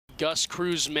Gus,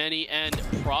 Cruz, Manny, and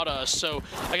Prada. So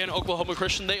again, Oklahoma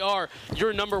Christian, they are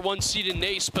your #1 seed in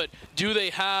NACE, but do they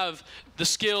have the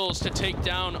skills to take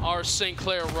down our St.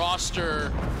 Clair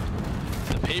roster?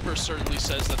 The paper certainly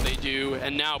says that they do,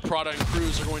 and now Prada and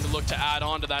Cruz are going to look to add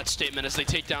on to that statement as they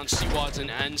take down Seawads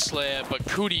and Ensley, but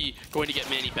Cootie going to get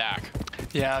Manny back.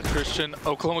 Yeah,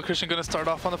 Oklahoma Christian going to start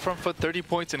off on the front foot, 30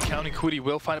 points, and counting. Cootie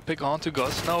will find a pick onto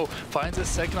Gus. No, finds a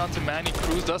second onto Manny.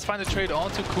 Cruz does find a trade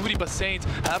onto Cootie, but Saints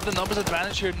have the numbers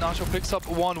advantage here. Nacho picks up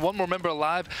one more member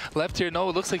alive left here. No,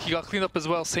 it looks like he got cleaned up as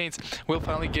well. Saints will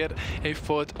finally get a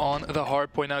foot on the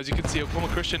hard point. Now, as you can see,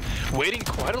 Oklahoma Christian waiting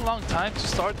quite a long time to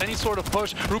start any sort of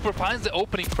push. Rupert finds the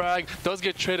opening frag, does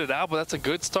get traded out, but that's a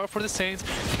good start for the Saints.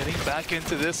 Getting back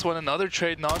into this one, another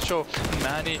trade. Nacho and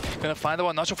Manny gonna find the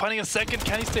one. Nacho finding a second.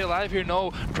 Can he stay alive here?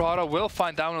 No. Prada will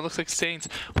find down. It looks like Saints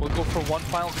will go for one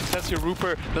final contest here.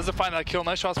 Rupert doesn't find that kill.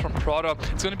 Nice shots from Prada.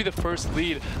 It's going to be the first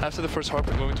lead after the first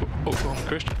Harper going to Oklahoma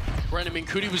Christian. Right, I mean,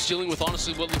 Cootie was dealing with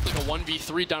honestly what looked like a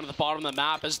 1v3 down at the bottom of the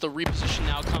map as the reposition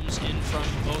now comes in from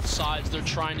both sides. They're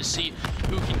trying to see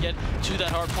who can get to that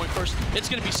hard point first. It's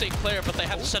going to be St. Clair, but they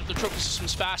have to set up the trophy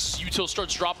systems fast. Util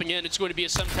starts dropping in. It's going to be a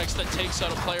Semtex that takes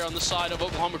out a player on the side of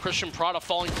Oklahoma Christian. Prada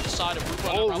falling to the side of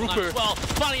Rupert. Oh, Rupert. As well,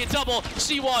 finding a double.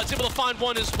 Seawad's able to find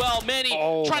one as well. Manny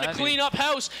trying to clean up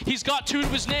house. He's got two to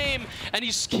his name, and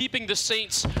he's keeping the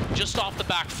Saints just off the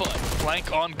back foot.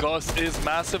 Flank on Gus is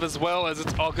massive as well, as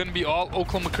it's all going to be all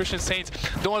Oklahoma Christian. Saints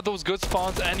don't have those good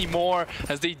spawns anymore,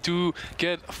 as they do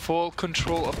get full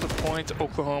control of the point,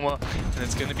 Oklahoma. And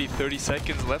it's going to be 30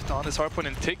 seconds left on this hard point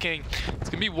and ticking. It's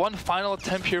going to be one final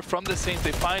attempt here from the Saints.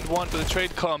 They find one, but the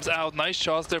trade comes out. Nice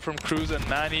shots there from Cruz and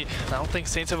Manny. I don't think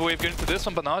Saints have a way of getting to this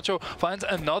one, but Nacho finds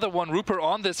another one. Rupert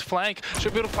on this flank.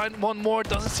 Should be able to find one more.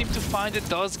 Doesn't seem to find it.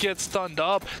 Does get stunned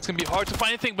up. It's going to be hard to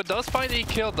find anything, but does find a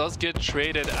kill. Does get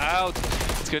traded out.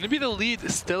 It's going to be the lead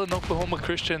still in Oklahoma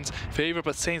Christian's favor,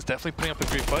 but Saints definitely putting up a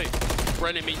great fight.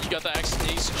 Right, I mean, you got the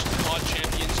ex-NACE COD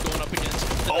champions going up against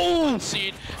the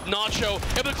seed. Nacho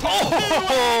able to close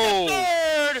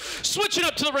third. Switching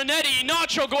up to the Renetti.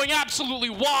 Nacho going absolutely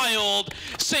wild.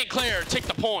 St. Clair take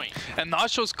the point. And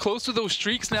Nacho's close to those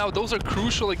streaks now. Those are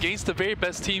crucial against the very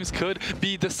best teams. Could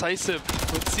be decisive.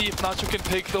 Let's see if Nacho can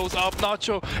pick those up.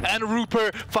 Nacho and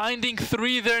Rupert finding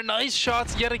three there. Nice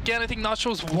shots yet again. I think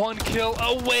Nacho's one kill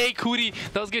away. Cootie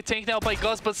does get taken out by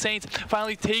Gus, but Saints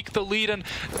finally take the lead, and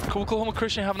Oklahoma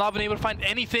Christian have not been able to find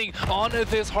anything on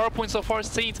this hard point so far.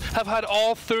 Saints have had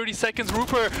all 30 seconds.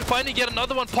 Rupert finding yet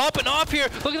another one popping off here.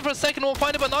 Looking for a second, won't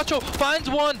find it, but Nacho finds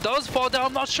one. Does fall down.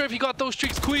 I'm not sure if he got those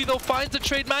streaks. Cootie though finds the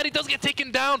trade. Matty does get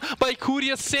taken down by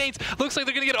Cootie. Saints looks like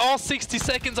they're gonna get all 60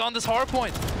 seconds on this hard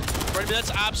point. Right, I mean,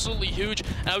 that's absolutely huge.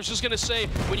 And I was just going to say,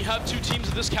 when you have two teams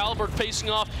of this caliber facing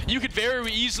off, you could very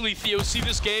easily, Theo, see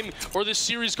this game or this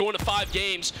series going to 5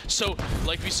 games. So,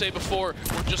 like we say before,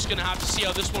 we're just going to have to see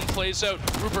how this one plays out.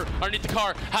 Rupert, underneath the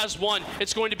car, has one.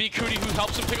 It's going to be Cootie who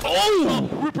helps him pick up. Oh!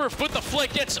 Rupert with the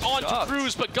flick gets on to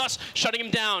Cruz, but Gus shutting him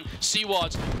down.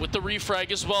 Seawads with the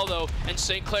refrag as well, though. And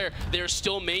St. Clair, they're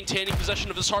still maintaining possession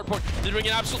of this hard point. They're doing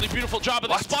an absolutely beautiful job. But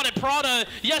they spotted Prada.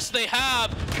 Yes, they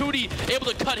have. Cootie able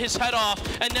to cut his head off,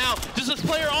 and now does this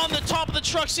player on the top of the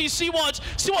truck see Seawads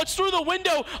through the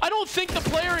window? I don't think the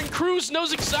player in Cruz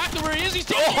knows exactly where he is. He's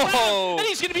taking it around, and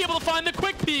he's going to be able to find the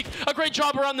quick peek. A great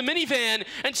job around the minivan,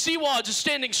 and Seawads is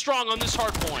standing strong on this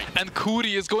hard point. And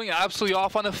Cootie is going absolutely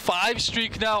off on a 5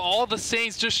 streak now. All the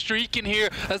Saints just streaking here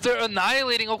as they're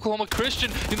annihilating Oklahoma Christian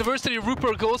University.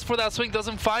 Rupert goes for that swing,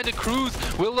 doesn't find a. Cruz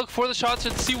will look for the shots,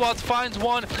 and Seawads finds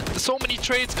one. So many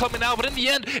trades coming out, but in the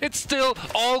end, it's still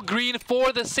all green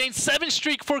for the Saints. 7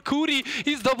 streak for Cootie.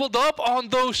 He's doubled up on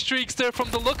those streaks there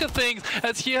from the look of things,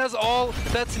 as he has all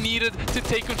that's needed to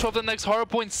take control of the next hard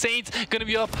point. Saints gonna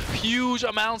be up huge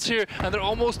amounts here, and they're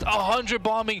almost 100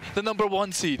 bombing the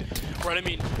 #1 seed. Right, I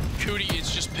mean, Cootie is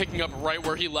just picking up right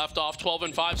where he left off.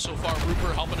 12-5 so far.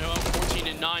 Rupert helping him out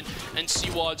 14-9, and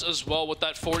Seawads as well with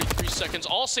that 43 seconds.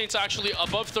 All Saints actually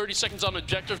above 30 seconds on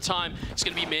objective time. It's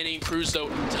going to be Manny and Cruz though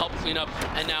to help clean up,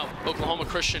 and now Oklahoma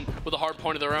Christian with a hard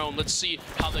point of their own. Let's see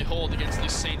how they hold against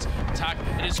this Saints attack.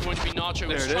 It is going to be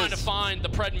Nacho who's trying to find the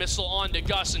Pred missile onto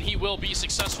Gus, and he will be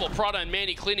successful. Prada and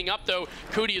Manny cleaning up though.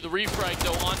 Cootie the refrag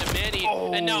though onto Manny,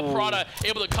 and now Prada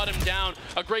able to cut him down.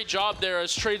 A great job there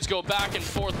as trades go back and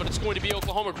forth, but it's going to be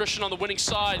Oklahoma Christian on the winning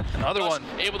side. Another one.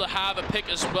 Able to have a pick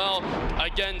as well.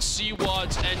 Again,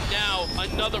 C-Wads, and now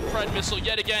another Pred missile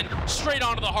yet again, straight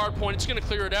onto the hard point. It's going to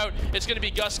clear it out. It's going to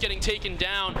be Gus getting taken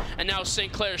down, and now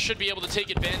St. Clair should be able to take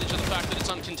advantage of the fact that it's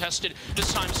uncontested.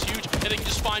 This time's huge, and they can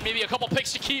just find maybe a couple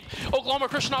picks to keep Oklahoma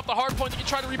Christian off the hard point. They can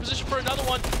try to reposition for another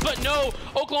one, but no,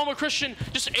 Oklahoma Christian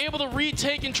just able to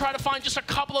retake and try to find just a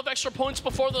couple of extra points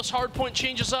before this hard point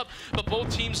changes up. But both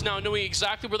teams now knowing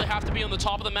exactly where they have to be on the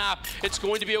top of the map. It's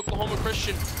going to be Oklahoma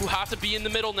Christian who have to be in the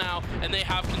middle now, and they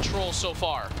have control so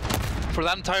far. For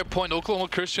that entire point, Oklahoma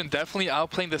Christian definitely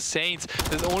outplaying the Saints.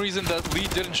 The only reason that lead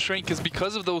didn't shrink is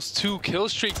because of those 2 kill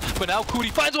streaks. But now Cootie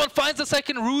finds one, finds the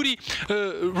second.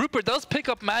 Rupert does pick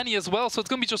up Manny as well, so it's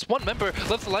going to be just one member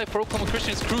left alive for Oklahoma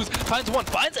Christian's Cruz. Finds one,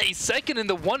 finds a second in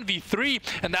the 1v3,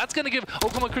 and that's going to give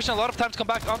Oklahoma Christian a lot of time to come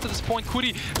back onto this point.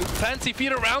 Cootie, fancy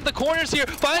feet around the corners here,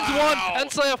 finds one, and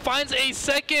Slayer finds a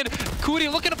second. Cootie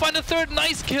looking to find a third,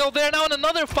 nice kill there. Now on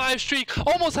another 5 streak,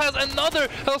 almost has another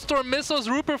Hellstorm missiles.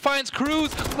 Rupert finds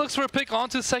Cruz, looks for a pick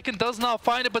onto second, does not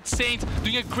find it, but Saints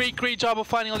doing a great job of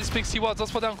finding all these picks. C-Wads does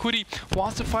fall down. Cootie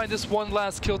wants to find this one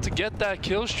last kill to get that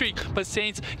kill streak, but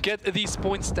Saints get these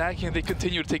points stacking and they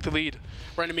continue to take the lead.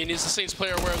 Right, I mean, is the Saints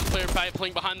player aware of the player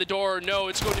playing behind the door? No,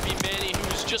 it's going to be Manny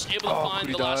who's just able to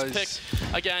find the last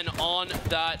pick again on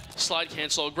that slide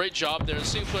cancel. Great job there. The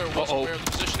Saints player was aware of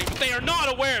the positioning, but they are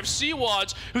not aware of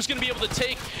C-Wads, who's going to be able to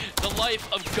take the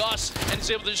life of Gus and is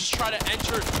able to just try to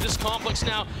enter this complex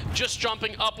now. Just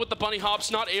jumping up with the bunny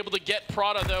hops, not able to get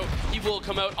Prada though. He will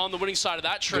come out on the winning side of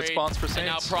that trade. Good spawns for Saints. And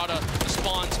now Prada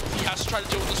spawns. He has to try to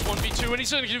deal with this 1v2, and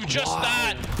he's going to do just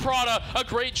that. Prada, a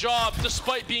great job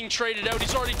despite being traded out.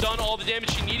 He's already done all the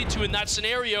damage he needed to in that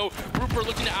scenario. Rupert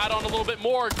looking to add on a little bit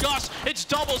more. Gus, it's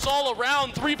doubles all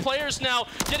around. 3 players now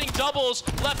getting doubles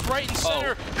left, right, and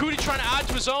center. Cootie trying to add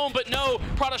to his own, but no.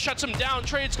 Prada shuts him down.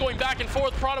 Trades going back and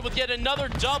forth. Prada with yet another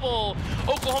double.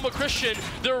 Oklahoma Christian,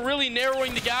 they're really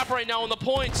narrowing the gap right now on the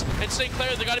points. And St.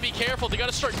 Clair, they got to be careful. They got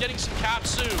to start getting some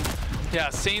caps soon. Yeah,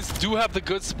 Saints do have the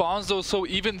good spawns though, so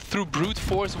even through brute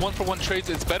force 1-for-1 trades,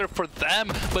 it's better for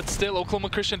them. But still, Oklahoma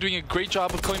Christian doing a great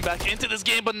job of coming back into this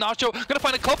game. But Nacho gonna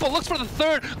find a couple, looks for the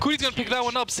third. Cootie's gonna pick that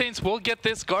one up. Saints will get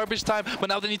this garbage time, but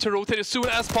now they need to rotate as soon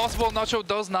as possible. Nacho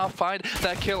does not find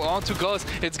that kill onto Gus.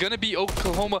 It's gonna be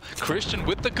Oklahoma Christian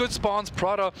with the good spawns.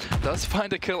 Prada does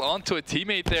find a kill onto a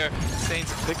teammate there.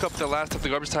 Saints pick up the last of the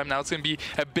garbage time. Now it's gonna be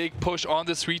a big push on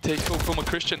this retake. Oklahoma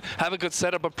Christian have a good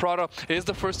setup, but Prada is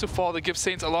the first to fall. They give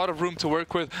Saints a lot of room to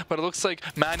work with, but it looks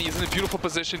like Manny is in a beautiful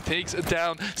position, takes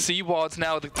down C-Wads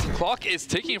now. The clock is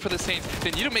ticking for the Saints. They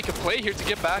need to make a play here to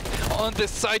get back on this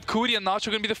side. Cootie and Nacho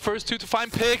are going to be the first 2 to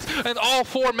find picks, and all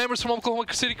 4 members from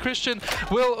Oklahoma City Christian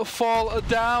will fall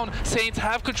down. Saints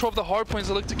have control of the hard points.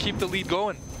 They look to keep the lead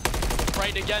going.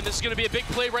 Right, again, this is going to be a big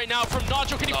play right now from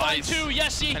Nacho. Can he find 2?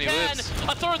 Yes, he can.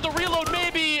 A third, the reload,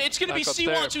 maybe. It's going to be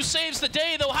C-Wads who saves the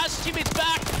day, though. Has his teammates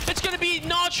back. It's going to be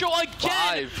Nacho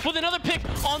again with another pick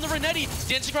on the Renetti.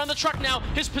 Dancing around the truck now.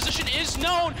 His position is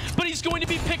known, but he's going to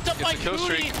be picked up by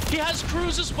Cootie. He has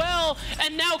Cruz as well.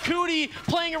 And now Cootie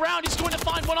playing around. He's going to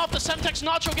find one off the Semtex.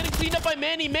 Nacho getting cleaned up by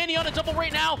Manny. Manny on a double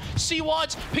right now.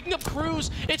 C-Wads picking up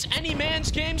Cruz. It's any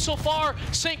man's game so far.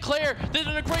 St. Clair, they've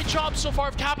done a great job so far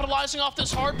of capitalizing off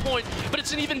this hard point, but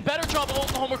it's an even better job of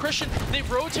Oklahoma Christian. They've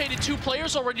rotated 2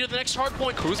 players already to the next hard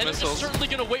point, and they're certainly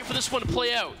going to wait for this one to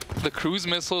play out. The cruise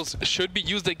missiles should be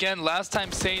used again. Last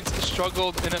time Saints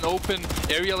struggled in an open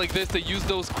area like this, they used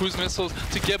those cruise missiles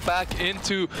to get back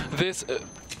into this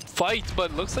fight,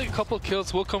 but looks like a couple of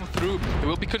kills will come through. It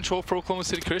will be controlled for Oklahoma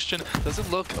City Christian. Doesn't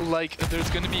look like there's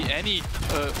going to be any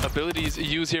abilities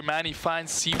used here. Manny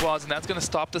finds C-Wads, and that's going to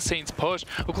stop the Saints push.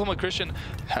 Oklahoma Christian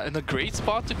in a great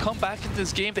spot to come back into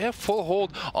this game. They have full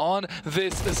hold on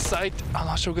this site. I'm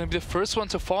not sure we're going to be the first one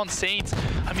to fall on Saints.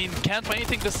 I mean, can't find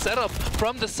anything. The setup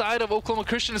from the side of Oklahoma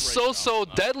Christian is so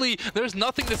deadly. There's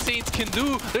nothing the Saints can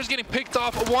do. They're just getting picked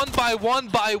off one by one.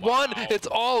 It's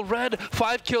all red.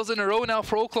 5 kills in a row now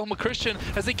for Oklahoma Christian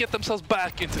as they get themselves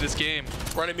back into this game.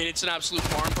 Right, I mean, it's an absolute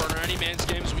farm burner. Any man's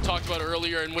game, as we talked about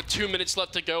earlier, and with 2 minutes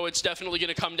left to go, it's definitely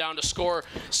going to come down to score.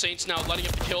 Saints now lighting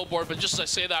up the kill board, but just as I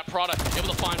say that, Prada able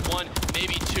to find 1,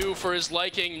 maybe 2 for his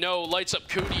liking. No, lights up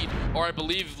Cootie, or I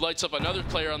believe lights up another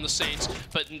player on the Saints,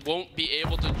 but won't be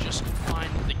able to just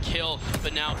find the kill.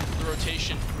 But now the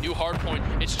rotation, new hard point.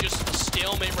 It's just a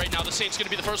stalemate right now. The Saints going to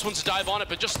be the first ones to dive on it,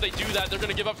 but just as they do that, they're going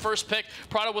to give up first pick.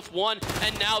 Prada with 1,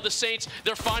 and now the Saints,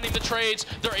 they're finding the trades.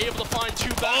 They're able to find 2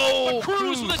 back. Oh,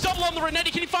 Cruz with a double on the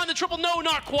Renetti. Can he find the triple? No,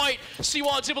 not quite.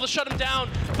 Seawad's able to shut him down.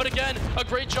 But again, a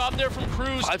great job there from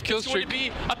Cruz. 5 kill it's going to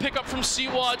be a pickup from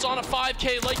Seawad's on a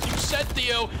 5K, like you said,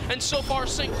 Theo. And so far,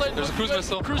 St. Clair, there's a cruise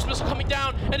missile. Cruise missile coming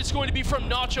down, and it's going to be from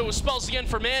Nacho, who spells again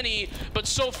for Manny. But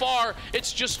so far,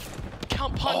 it's just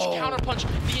counter punch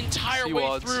the entire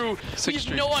way through. We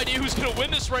have no idea who's going to win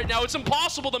this right now. It's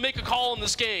impossible to make a call in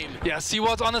this game. Yeah,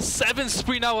 Seawad's on a 7th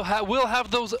spree now. Will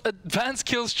have those advanced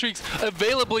kill streaks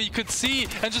available, you could see,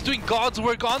 and just doing God's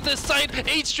work on this side.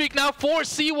 8th streak now for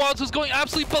Seawad's, who's going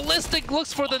absolutely ballistic.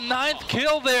 Looks for the 9th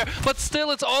kill there, but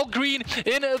still it's all green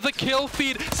in the kill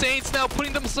feed. Saints now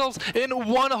putting themselves in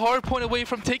 1 hard point away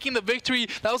from taking the victory.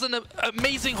 That was an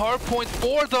amazing hard point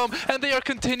for them, and they are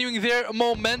continuing their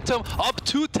momentum up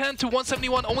 210 to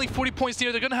 171, only 40 points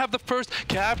near. They're going to have the first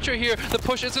capture here. The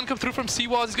push is going to come through from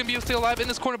Seawad's. He's going to be able to stay alive in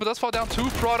this corner, but does fall down to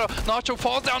Prada. Nacho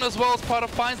falls down as well as Prada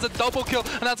finds the double kill,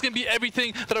 and that's going to be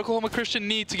everything that Oklahoma Christian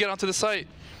need to get onto the site.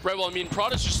 Right, well, I mean,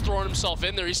 Prada's just throwing himself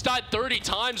in there. He's died 30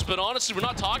 times, but honestly, we're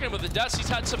not talking about the deaths. He's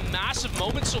had some massive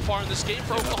moments so far in this game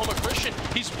for Oklahoma Christian.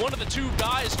 He's one of the 2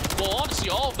 guys, well, honestly,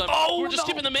 all of them. We're just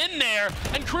keeping them in there.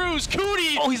 And Cruz,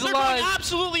 Cootie, he's they're alive. going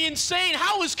absolutely insane.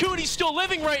 How is Cootie still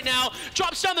living right now?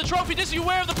 Drops down the trophy. Does he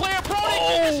aware of the player? Prada,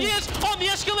 yes, he is on the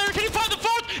escalator. Can he find the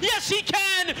 4th? Yes, he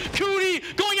can. Cootie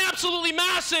going absolutely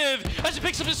massive as he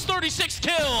picks up his 36th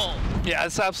kill. Yeah,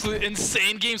 it's absolutely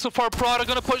insane game so far. Prada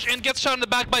gonna push in, gets shot in the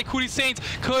back by Cootie. Saints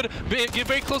could get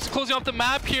very close to closing off the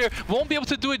map here. Won't be able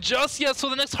to do it just yet, so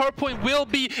the next hard point will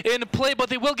be in play, but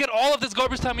they will get all of this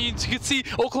garbage time. You can see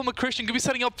Oklahoma Christian could be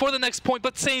setting up for the next point,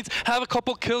 but Saints have a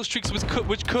couple kill streaks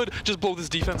which could just blow this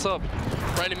defense up.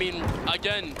 Right, I mean,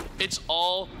 again, it's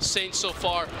all Saints so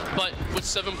far, but with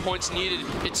 7 points needed,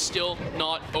 it's still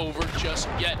not over just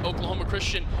yet. Oklahoma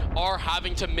Christian are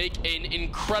having to make an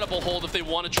incredible hold if they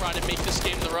want to try to make this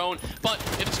game their own, but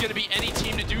if it's going to be any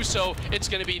team to do so, it's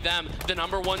going to be them. The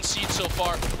 #1 seed so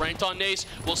far, ranked on NACE.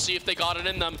 We'll see if they got it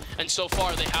in them, and so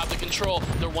far they have the control.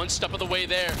 They're 1 step of the way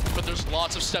there, but there's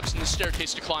lots of steps in the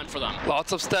staircase to climb for them.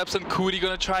 Lots of steps, and Cootie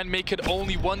gonna try and make it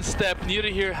only 1 step. Nita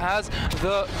here has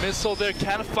the missile there.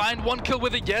 Can find 1 kill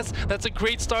with it. Yes, that's a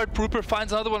great start. Prooper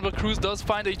finds another one, but Cruz does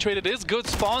find a trade. It is good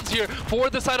spawns here for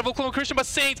the side of Oklahoma Christian, but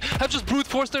Saints have just brute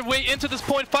forced their way into this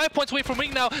point. 5 points away from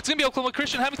winning now. It's gonna be Oklahoma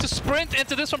Christian having to sprint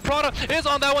into this one. Prada is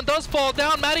on that one, does fall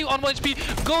down. Maddie on 1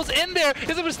 HP goes in there,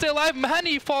 is able to stay alive.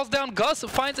 Manny falls down. Gus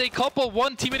finds a couple,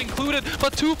 1 teammate included,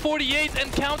 but 248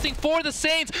 and counting for the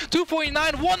Saints.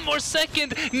 249, 1 more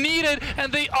second needed,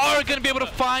 and they are going to be able to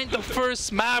find the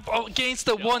first map against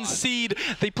the 1 seed.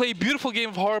 They play a beautiful game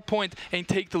of hardpoint and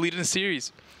take the lead in the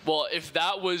series. Well, if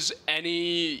that was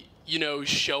any,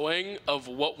 showing of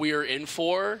what we are in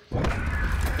for,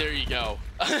 there you go.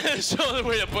 So the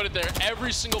way to put it there,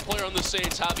 every single player on the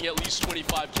Saints having at least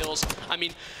 25 kills. I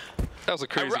mean, that was a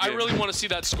crazy game. I really want to see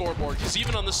that scoreboard, because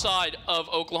even on the side of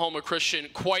Oklahoma Christian,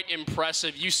 quite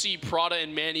impressive. You see Prada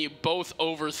and Manny both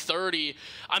over 30.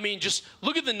 I mean, just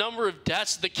look at the number of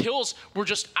deaths. The kills were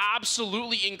just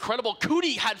absolutely incredible.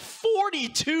 Cootie had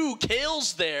 42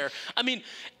 kills there. I mean,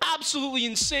 absolutely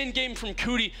insane game from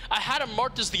Cootie. I had him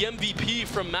marked as the MVP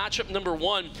from matchup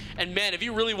 #1. And man, if he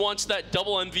really wants that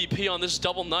double MVP on this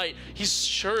double night, he's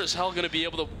sure as hell going to be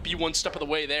able to be 1 step of the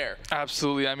way there.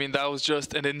 Absolutely. I mean, that was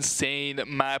just an insane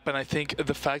map, and I think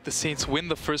the fact the Saints win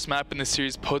the first map in the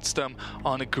series puts them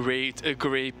on a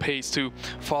great pace to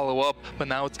follow up. But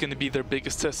now it's going to be their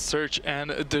biggest test: search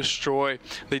and destroy.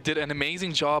 They did an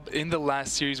amazing job in the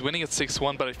last series, winning at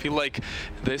 6-1, but I feel like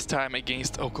this time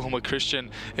against Oklahoma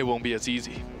Christian, it won't be as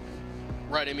easy.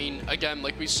 Right, I mean, again,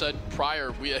 like we said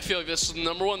prior, I feel like this is the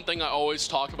 #1 thing I always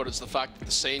talk about, is the fact that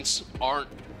the Saints aren't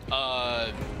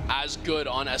as good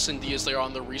on S&D as they are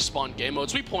on the respawn game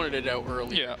modes. We pointed it out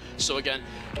earlier. Yeah. So again,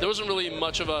 there wasn't really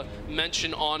much of a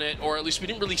mention on it, or at least we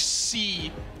didn't really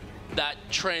see that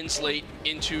translate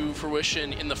into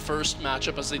fruition in the first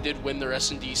matchup, as they did win their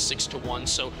S&D 6-1.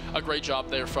 So a great job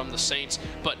there from the Saints.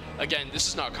 But again, this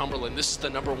is not Cumberland. This is the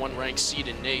 #1 ranked seed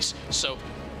in NACE. So,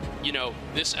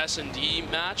 this S&D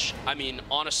match, I mean,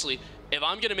 honestly, if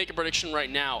I'm going to make a prediction right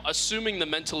now, assuming the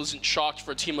mental isn't shocked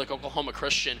for a team like Oklahoma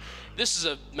Christian, this is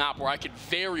a map where I could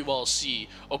very well see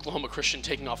Oklahoma Christian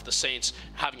taking off the Saints,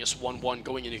 having us 1-1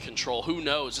 going into control. Who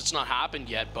knows? It's not happened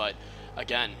yet, but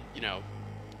again,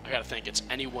 I gotta think it's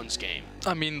anyone's game.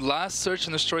 I mean, last Search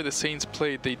and Destroy the Saints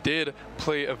played, they did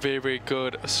play a very, very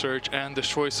good Search and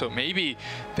Destroy, so maybe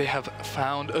they have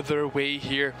found their way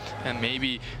here, and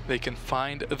maybe they can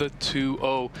find the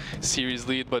 2-0 series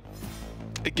lead, but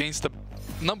against the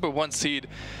 #1 seed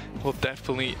will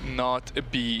definitely not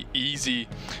be easy.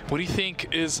 What do you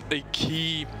think is a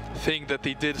key thing that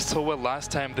they did so well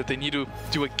last time that they need to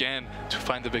do again to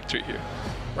find the victory here?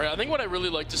 Right, I think what I really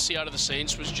like to see out of the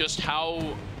Saints was just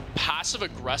how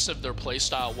passive-aggressive their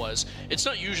playstyle was. It's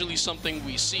not usually something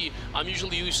we see. I'm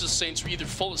usually used to the Saints either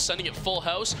sending it full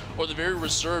house or they're very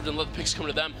reserved and let the picks come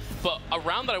to them. But a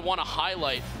round that I want to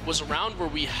highlight was a round where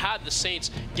we had the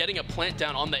Saints getting a plant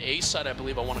down on the A side, I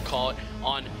believe I want to call it,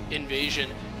 on Invasion.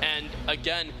 And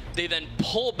again, they then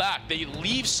pull back. They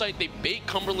leave site. They bait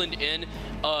Cumberland in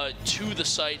to the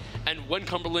site. And when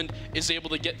Cumberland is able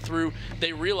to get through,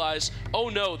 they realize, oh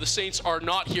no, the Saints are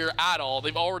not here at all.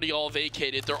 They've already all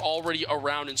vacated. They're already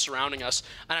around and surrounding us.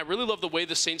 And I really love the way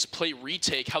the Saints play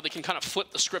retake, how they can kind of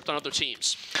flip the script on other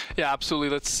teams. Yeah, absolutely.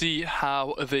 Let's see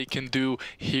how they can do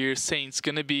here. Saints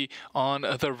going to be on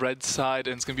the red side,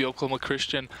 and it's going to be Oklahoma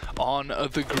Christian on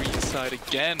the green side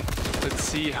again. Let's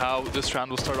see how this round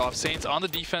will start off. Saints on the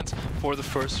defense for the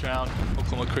first round.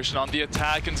 Oklahoma Christian on the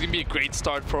attack, and it's going to be a great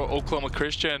start for Oklahoma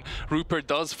Christian. Rupert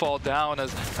does fall down,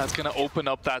 as that's going to open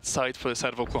up that site for the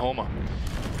side of Oklahoma.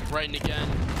 Right, and again,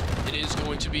 it is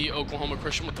going to be Oklahoma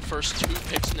Christian with the first 2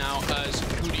 picks now, as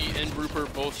Cootie and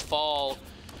Rupert both fall.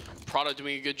 Prada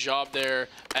doing a good job there,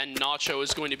 and Nacho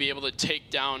is going to be able to take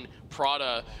down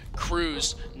Prada.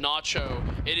 Cruz, Nacho,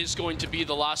 it is going to be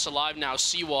the last alive now.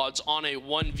 Seawads on a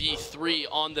 1v3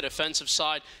 on the defensive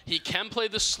side. He can play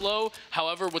this slow,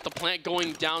 however, with the plant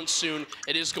going down soon,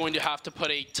 it is going to have to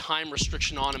put a time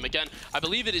restriction on him. Again, I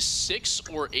believe it is 6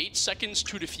 or 8 seconds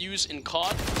to defuse in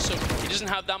COD, so he doesn't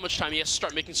have that much time. He has to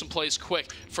start making some plays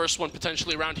quick. First one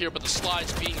potentially around here, but the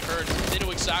slide's being heard. They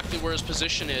know exactly where his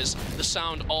position is. The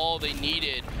sound all they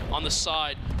needed on the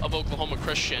side of Oklahoma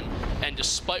Christian, and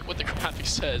despite what the graphic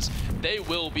says, they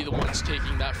will be the ones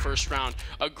taking that first round.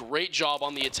 A great job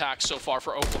on the attack so far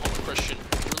for Oklahoma Christian,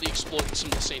 really exploiting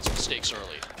some of the Saints' mistakes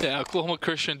early. Yeah, Oklahoma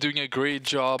Christian doing a great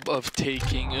job of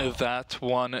taking that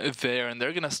one there, and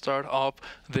they're going to start off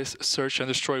this Search and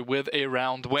Destroy with a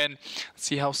round win. Let's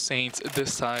see how Saints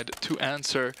decide to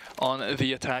answer on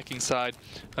the attacking side.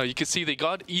 You can see they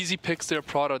got easy picks there.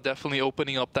 Prada definitely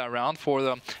opening up that round for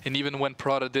them, and even when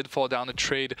Prada did fall down, the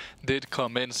trade did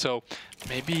come in. So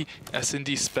maybe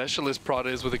S&D specialist Prada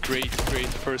is with a great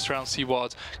first round.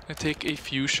 Seawads gonna take a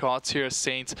few shots here.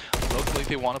 Saints look like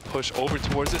they want to push over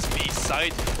towards this B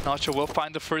site. Nacho will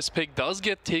find the first pick, does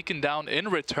get taken down in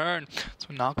return, so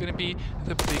not gonna be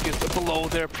the biggest below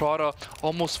there. Prada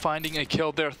almost finding a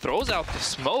kill there, throws out the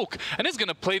smoke, and is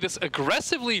gonna play this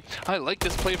aggressively. I like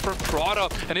this play for Prada,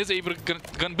 and is able to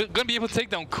gonna be able to take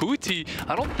down Kuti.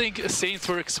 I don't think Saints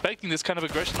were expecting this kind of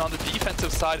aggression on the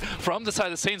defensive side from the side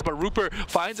of the Saints, but Rupert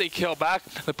finds a kill back.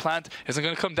 The plant isn't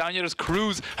going to come down yet, as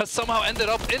Cruz has somehow ended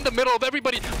up in the middle of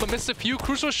everybody, but missed a few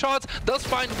crucial shots. Does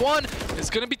find one. It's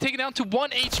going to be taken down to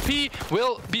 1 HP.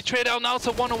 Will be traded out now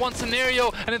to 1-on-1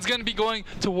 scenario, and it's going to be going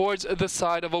towards the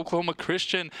side of Oklahoma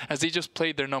Christian, as they just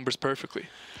played their numbers perfectly.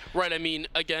 Right, I mean,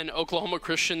 again, Oklahoma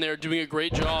Christian, they're doing a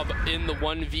great job in the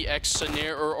 1vx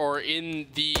scenario, or in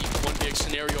the 1vx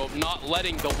scenario of not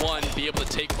letting the 1 be able to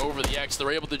take over the X.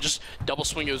 They're able to just double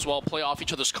swing it as well, play off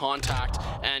each other's contact,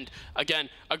 and again,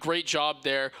 a great job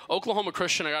there. Oklahoma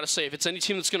Christian, I gotta say, if it's any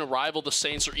team that's gonna rival the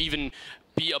Saints or even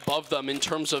be above them in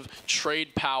terms of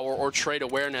trade power or trade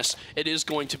awareness, it is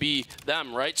going to be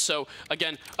them, right? So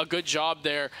again, a good job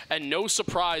there, and no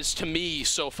surprise to me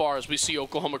so far as we see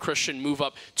Oklahoma Christian move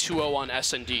up 2-0 on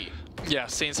S&D. Yeah,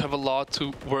 Saints have a lot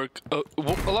to work,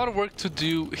 a lot of work to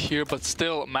do here, but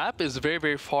still, map is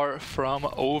very far from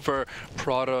over.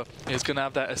 Prada is gonna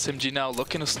have that SMG now,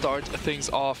 looking to start things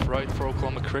off right for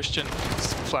Oklahoma Christian.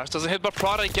 Flash doesn't hit, but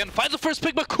Prada again finds the first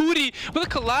pick, but Kuti with a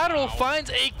collateral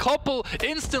finds a couple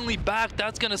instantly back.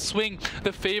 That's gonna swing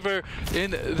the favor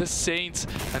in the Saints,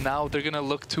 and now they're gonna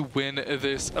look to win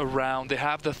this round. They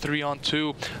have the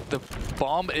 3-on-2. The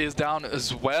bomb is down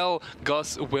as well.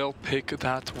 Gus will pick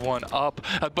that one up,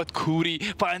 but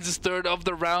Kuti finds his third of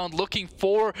the round, looking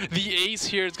for the ace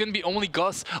here. It's gonna be only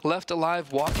Gus left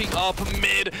alive, walking up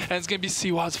mid, and it's gonna be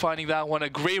Seawads finding that one. A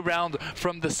great round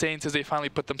from the Saints as they finally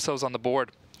put themselves on the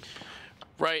board.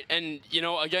 Right, and, you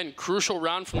know, again, crucial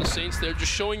round from the Saints. They're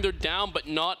just showing they're down, but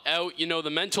not out. You know, the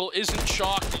mental isn't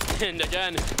shocked. And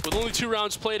again, with only 2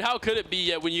 rounds played, how could it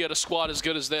be when you got a squad as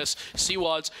good as this?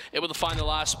 CWOD's able to find the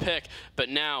last pick, but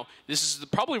now, this is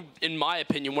probably, in my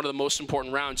opinion, one of the most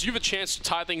important rounds. You have a chance to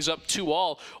tie things up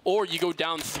 2-all, or you go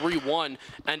down 3-1.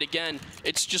 And again,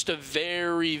 it's just a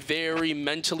very, very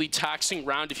mentally taxing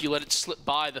round if you let it slip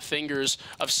by the fingers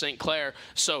of St. Clair.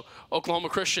 So, Oklahoma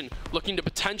Christian looking to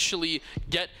potentially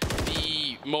get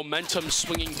the momentum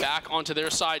swinging back onto their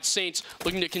side. Saints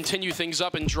looking to continue things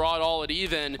up and draw it all at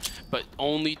even, but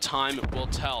only time will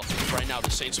tell. Right now, the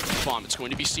Saints with the bomb. It's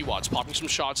going to be CWOD's popping some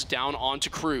shots down onto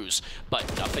Cruz, but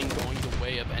nothing going the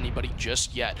way of anybody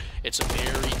just yet. It's a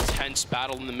very tense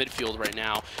battle in the midfield right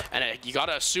now, and you got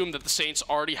to assume that the Saints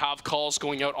already have calls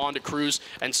going out onto Cruz,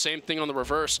 and same thing on the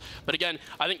reverse. But again,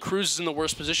 I think Cruz is in the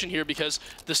worst position here because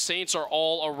the Saints are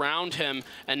all around him,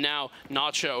 and now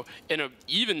Nacho in a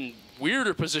even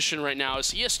weirder position right now as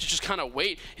he has to just kind of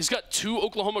wait. He's got 2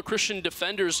 Oklahoma Christian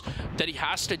defenders that he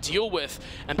has to deal with,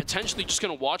 and potentially just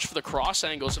going to watch for the cross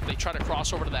angles if they try to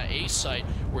cross over to that A site,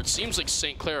 where it seems like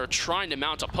St. Clair are trying to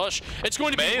mount a push. It's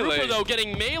going to be Rupert, though,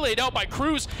 getting meleeed out by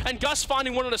Cruz, and Gus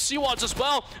finding one of the CWODs as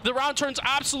well. The round turns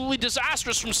absolutely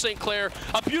disastrous from St. Clair.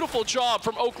 A beautiful job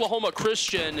from Oklahoma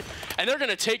Christian, and they're going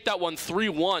to take that one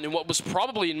 3-1 in what was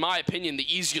probably, in my opinion,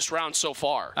 the easiest round so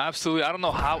far. Absolutely. I don't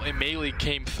know how a melee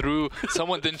came through.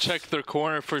 Someone didn't check their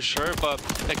corner for sure, but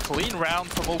a clean round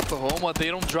from Oklahoma. They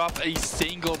don't drop a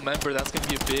single member. That's going to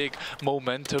be a big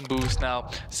momentum boost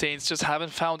now. Saints just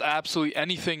haven't found absolutely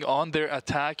anything on their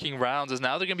attacking rounds, as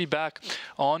now they're going to be back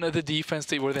on the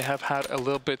defense where they have had a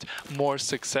little bit more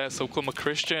success. Oklahoma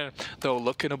Christian, though,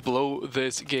 looking to blow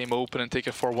this game open and take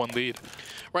a 4-1 lead.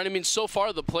 Right, I mean, so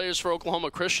far, the players for Oklahoma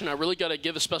Christian, I really got to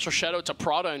give a special shout out to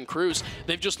Prada and Cruz.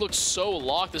 They've just looked so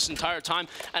locked this entire time,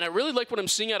 and I really like what I'm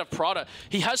seeing out of Prada.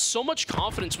 He has so much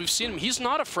confidence. We've seen him. He's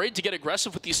not afraid to get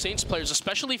aggressive with these Saints players,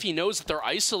 especially if he knows that they're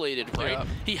isolated, right? Yeah.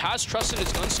 He has trust in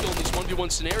his gun skill in these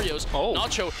 1v1 scenarios. Oh.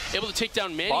 Nacho able to take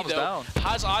down Manny, though. Down.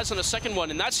 Has eyes on a second one,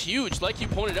 and that's huge. Like you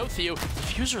pointed out, Theo, the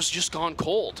Fuser's just gone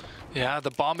cold. Yeah,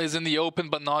 the bomb is in the open,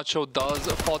 but Nacho does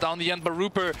fall down the end. But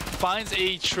Rupert finds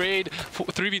a trade.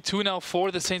 3v2 now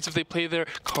for the Saints. If they play their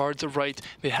cards right,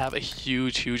 they have a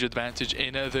huge, huge advantage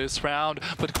in this round.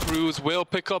 But Cruz will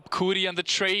pick up Cootie, and the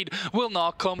trade will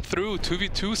not come through.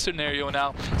 2v2 scenario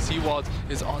now. CWOD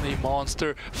is on a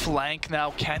monster flank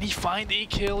now. Can he find a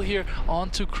kill here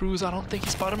onto Cruz? I don't think he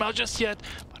spotted him out just yet.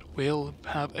 Will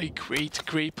have a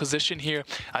great position here.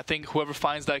 I think whoever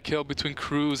finds that kill between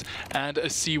Cruz and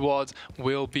CWODs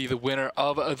will be the winner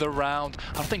of the round.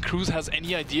 I don't think Cruz has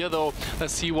any idea, though, that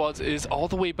CWODs is all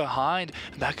the way behind,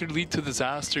 and that could lead to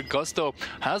disaster. Gusto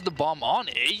has the bomb on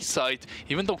A site,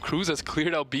 even though Cruz has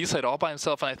cleared out B site all by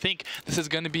himself, and I think this is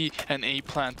going to be an A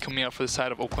plant coming out for the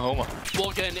side of Oklahoma. Well,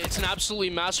 again, it's an absolutely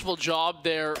masterful job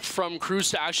there from Cruz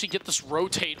to actually get this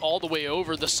rotate all the way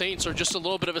over. The Saints are just a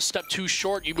little bit of a step too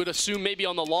short. You would assume maybe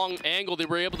on the long angle they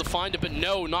were able to find it, but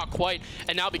no, not quite.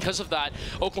 And now because of that,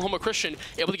 Oklahoma Christian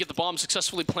able to get the bomb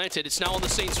successfully planted. It's now on the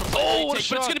Saints for play, but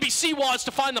it's going to be CWODs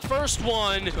to find the first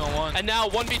one. And now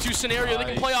 1v2 scenario, nice.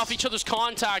 They can play off each other's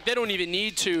contact. They don't even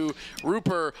need to.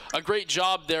 Rupert, a great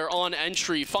job there on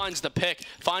entry, finds the pick,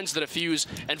 finds the defuse,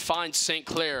 and finds St.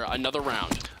 Clair another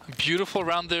round. Beautiful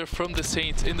round there from the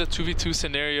Saints in the 2v2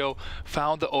 scenario.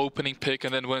 Found the opening pick,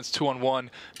 and then when it's 2-on-1,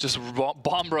 just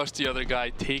bomb rush the other guy,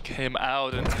 take him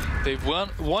out. And they've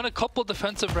won a couple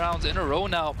defensive rounds in a row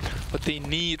now, but they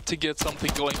need to get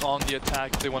something going on the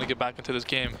attack if they want to get back into this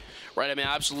game. Right, I mean,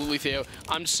 absolutely, Theo.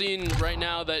 I'm seeing right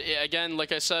now that, again,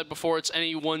 like I said before, it's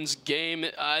anyone's game.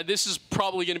 This is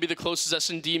probably going to be the closest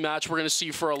S&D match we're going to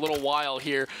see for a little while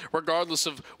here, regardless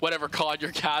of whatever COD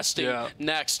you're casting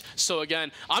next. So,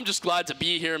 again, I'm just glad to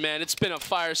be here, man. It's been a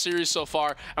fire series so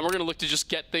far, and we're going to look to just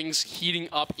get things heating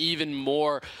up even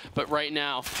more. But right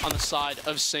now, on the side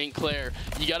of St. Clair,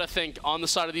 you got to think, on the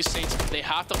side of these Saints, they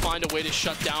have to find a way to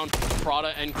shut down Prada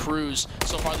and Cruz.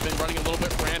 So far, they've been running a little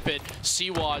bit rampant.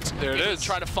 CWODs. There it is.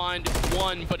 Try to find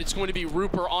one, but it's going to be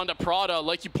Rupert onto Prada.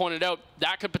 Like you pointed out,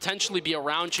 that could potentially be a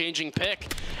round-changing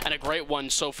pick, and a great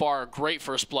one so far. Great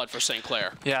first blood for St.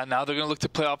 Clair. Yeah, now they're going to look to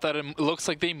play off that, and it looks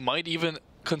like they might even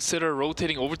consider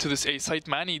rotating over to this A site.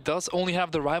 Manny does only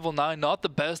have the Rival 9, not the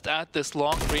best at this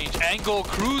long range angle.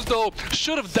 Cruz, though,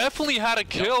 should have definitely had a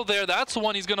kill there. That's the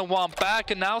one he's going to want back,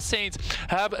 and now Saints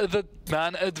have the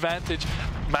man advantage.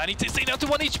 Manny staying down to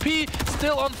 1 HP,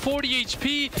 still on 40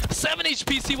 HP, 7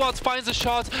 HP. Seawatts finds the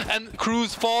shots, and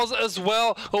Cruz falls as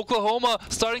well. Oklahoma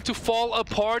starting to fall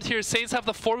apart here. Saints have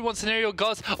the 4v1 scenario.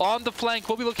 Gus on the flank.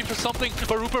 We'll be looking for something,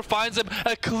 but Rupert finds him.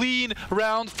 A clean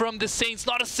round from the Saints.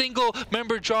 Not a single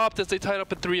member dropped as they tied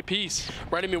up at 3 apiece.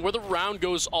 Right, I mean, where the round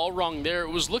goes all wrong there, it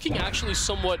was looking actually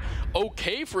somewhat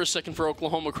okay for a second for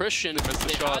Oklahoma Christian.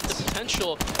 They had the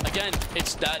potential. Again,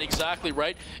 it's that exactly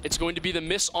right. It's going to be the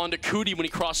miss onto Cootie when he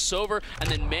crosses over, and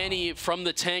then Manny from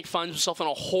the tank finds himself in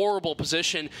a horrible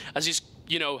position as he's,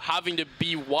 you know, having to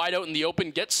be wide out in the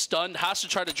open, gets stunned, has to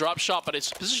try to drop shot, but his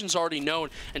position's already known,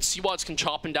 and Seawatts can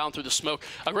chop him down through the smoke.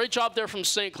 A great job there from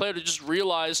St. Clair to just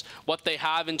realize what they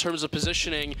have in terms of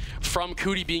positioning from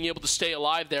Cootie being able to stay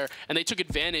alive there, and they took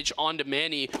advantage onto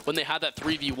Manny when they had that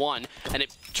 3v1, and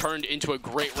it turned into a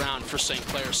great round for St.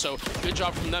 Clair. So good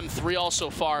job from them. 3-all so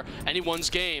far, anyone's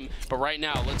game, but right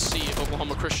now, let's see if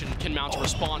Oklahoma Christian can mount a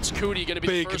response. Cootie going to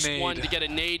be the first one to get a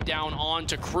nade down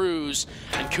onto Cruz,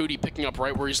 and Cootie picking up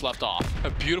right where he's left off.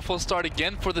 A beautiful start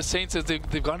again for the Saints as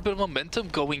they've got a bit of momentum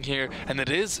going here, and it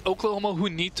is Oklahoma who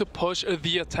need to push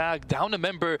the attack. Down a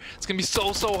member, it's gonna be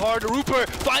so hard. Rupert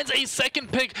finds a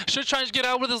second pick, should try and get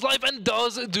out with his life, and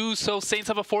does do so. Saints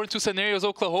have a 4-2 scenarios.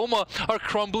 Oklahoma are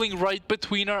crumbling right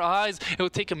between our eyes. It will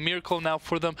take a miracle now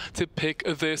for them to pick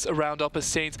this round up as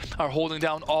Saints are holding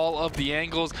down all of the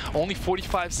angles. Only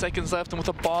 45 seconds left, and with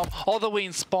a bomb all the way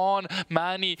in spawn,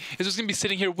 Manny is just gonna be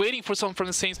sitting here waiting for someone from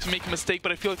the Saints to make a mistake.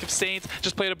 But I feel like if Saints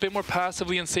just played a bit more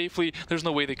passively and safely, there's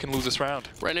no way they can lose this round.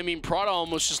 Right, I mean, Prada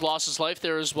almost just lost his life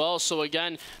there as well. So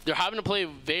again, they're having to play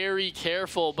very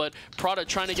careful, but Prada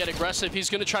trying to get aggressive. He's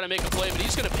going to try to make a play, but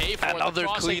he's going to pay for it. Another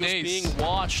clean ace. Being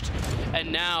watched,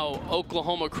 and now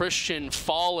Oklahoma Christian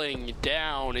falling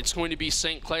down. It's going to be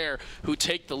St. Clair who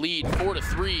take the lead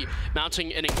 4-3,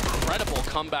 mounting an incredible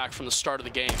comeback from the start of the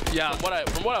game. Yeah.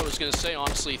 From what I was going to say,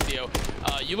 honestly, Theo,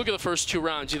 you look at the first 2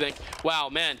 rounds, you think, wow,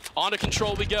 man, on to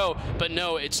control we go. But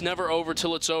no, it's never over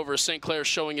till it's over. St. Clair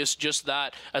showing us just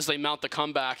that as they mount the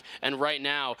comeback, and right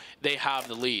now they have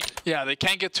the lead. Yeah, they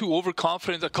can't get too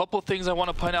overconfident. A couple things I want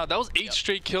to point out. That was 8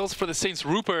 straight kills for the Saints.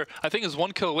 Rupert, I think, is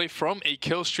 1 kill away from a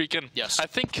kill streak, and yes, I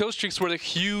think kill streaks were the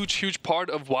huge part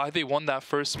of why they won that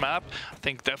first map. I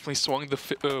think definitely swung the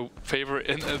favor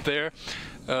in their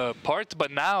part.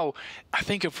 But now, I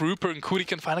think if Rupert and Cootie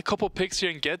can find a couple picks here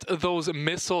and get those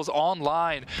missiles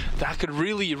online, that could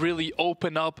really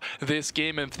open up this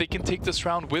game. And if they can take this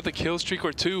round with a kill streak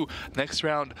or 2, next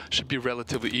round should be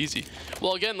relatively easy.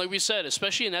 Well, again, like we said,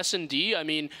 especially in S&D, I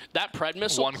mean, that Pred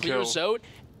missile clears out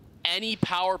any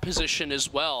power position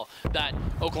as well that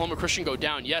Oklahoma Christian go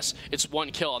down. Yes, it's 1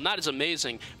 kill, and that is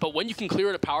amazing. But when you can clear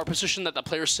at a power position that the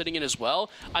player's sitting in as well,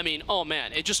 I mean, oh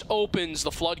man, it just opens the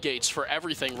floodgates for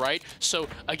everything, right? So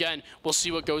again, we'll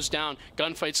see what goes down.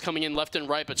 Gunfights coming in left and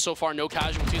right, but so far no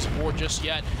casualties aboard just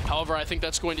yet. However, I think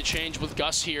that's going to change with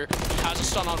Gus here. He has a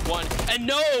stun on 1, and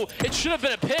no, it should have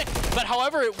been a pick, but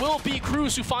however, it will be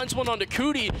Cruz who finds one onto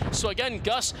Cootie. So again,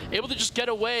 Gus able to just get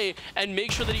away and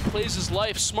make sure that he plays his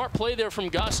life. Smart play there from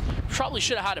Gus. Probably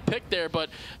should have had a pick there, but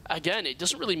again, it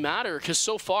doesn't really matter because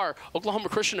so far, Oklahoma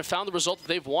Christian have found the result that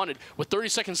they've wanted. With 30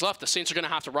 seconds left, the Saints are going to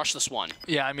have to rush this one.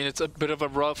 Yeah, I mean, it's a bit of a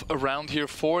rough round here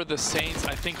for the Saints.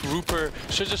 I think Rupert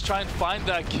should just try and find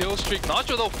that kill streak.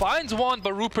 Nacho, though, finds one,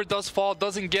 but Rupert does fall,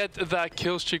 doesn't get that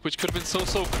kill streak, which could have been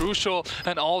so crucial,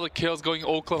 and all the kills going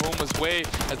Oklahoma's way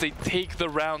as they take the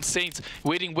round. Saints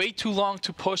waiting way too long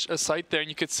to push a site there, and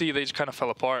you could see they just kind of fell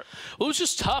apart. Well, it was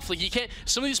just tough. Like, you can't,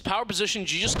 some of these power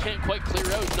positions you just can't quite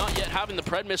clear out, not yet having the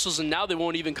Pred missiles, and now they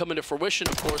won't even come into fruition,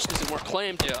 of course, because they weren't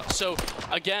claimed. Yeah. So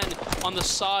again, on the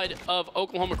side of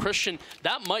Oklahoma Christian,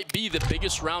 that might be the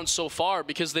biggest round so far,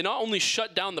 because they not only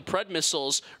shut down the Pred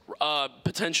missiles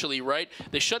potentially, right?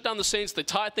 They shut down the Saints, they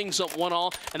tie things up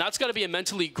 1-all, and that's got to be a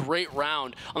mentally great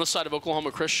round on the side of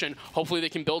Oklahoma Christian. Hopefully they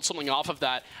can build something off of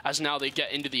that as now they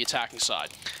get into the attacking side.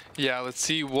 Yeah, let's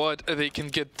see what they can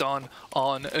get done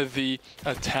on the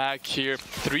attack here.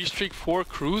 3 streak for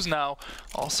Cruz now.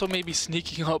 Also maybe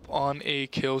sneaking up on a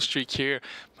kill streak here.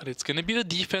 But it's going to be the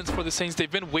defense for the Saints.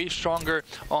 They've been way stronger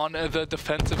on the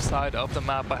defensive side of the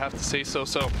map, I have to say so.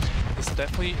 So it's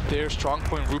definitely their strong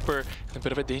point. Rupert in a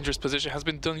bit of a dangerous position. Has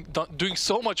been doing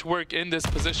so much work in this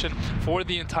position for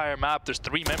the entire map. There's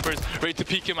 3 members ready to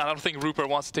peek him. I don't think Rupert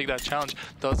wants to take that challenge.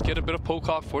 Does get a bit of poke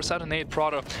off. Force out a nade.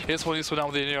 Prada is holding this one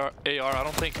down with the AR. I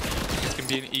don't think It's going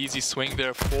to be an easy swing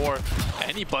there for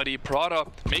anybody. Prada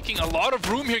making a lot of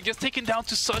room here, gets taken down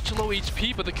to such low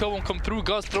HP, but the kill won't come through.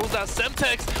 Gus throws that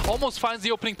Semtex, almost finds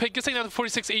the opening pick, gets taken down to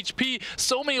 46 HP.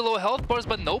 So many low health bars,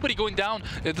 but nobody going down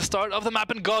at the start of the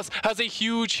map, and Gus has a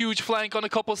huge flank on a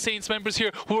couple Saints members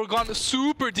here who are gone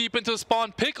super deep into the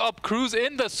spawn. Pick up Cruz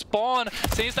in the spawn.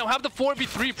 Saints now have the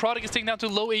 4v3. Prada is taken down to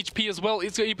low HP as well.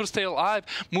 Is able to stay alive.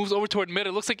 Moves over toward mid.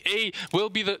 It looks like A will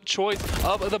be the choice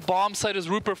of the bomb site as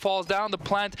Rupert falls down. The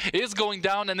plant is going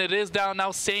down, and it is down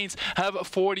now. Saints have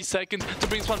 40 seconds to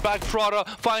bring this one back. Prada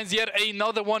finds yet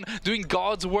another one, doing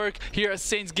God's work here as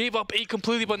Saints gave up A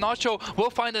completely, but Nacho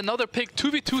will find another pick.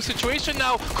 2v2 situation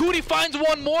now. Cootie finds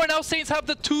one more. Now Saints have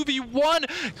the 2v1.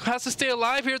 Has to stay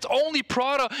alive here. It's only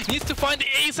Prada. Needs to find the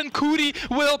ace, and Cootie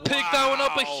will pick that one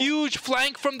up. A huge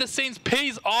flank from the Saints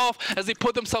pays off as they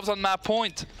put themselves on map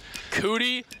point.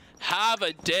 Cootie, have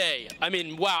a day. I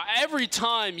mean, wow, every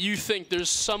time you think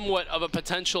there's somewhat of a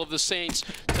potential of the Saints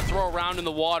to throw around in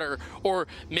the water, or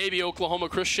maybe Oklahoma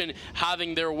Christian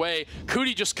having their way,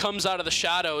 Cootie just comes out of the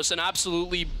shadows and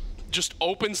absolutely just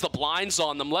opens the blinds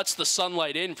on them, lets the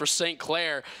sunlight in for St.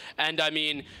 Clair. And I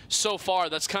mean, so far,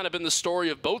 that's kind of been the story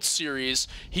of both series.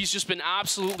 He's just been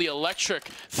absolutely electric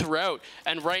throughout.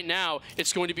 And right now,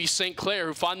 it's going to be St. Clair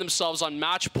who find themselves on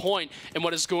match point in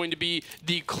what is going to be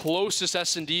the closest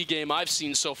S&D game I've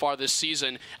seen so far this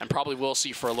season, and probably will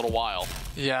see for a little while.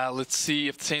 Yeah, let's see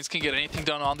if the Saints can get anything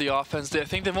done on the offense. I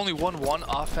think they've only won one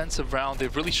offensive round.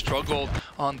 They've really struggled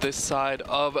on this side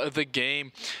of the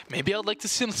game. Maybe I'd like to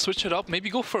see them switch it up, maybe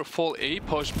go for a full A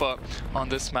push, but on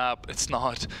this map it's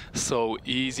not so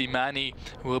easy. Manny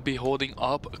will be holding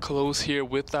up close here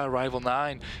with that rival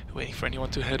 9, waiting for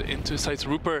anyone to head into sites.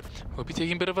 Rupert will be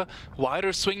taking a bit of a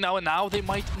wider swing now, and now they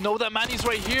might know that Manny's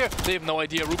right here. They have no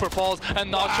idea. Rupert falls,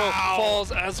 and Nacho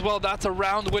falls as well. That's a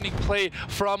round-winning play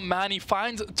from Manny.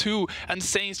 Finds 2, and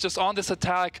Saints just on this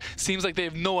attack seems like they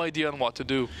have no idea on what to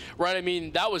do. Right, I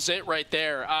mean, that was it right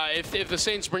there. If the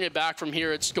Saints bring it back from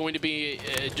here, it's going to be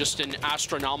just an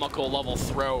astronomical level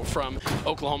throw from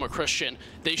Oklahoma Christian.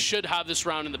 They should have this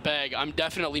round in the bag. I'm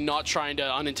definitely not trying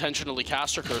to unintentionally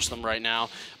caster curse them right now.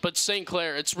 But St.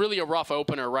 Clair, it's really a rough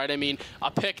opener, right? I mean,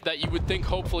 a pick that you would think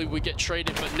hopefully would get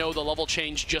traded, but no, the level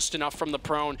changed just enough from the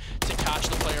prone to catch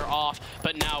the player off.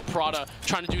 But now Prada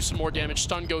trying to do some more damage.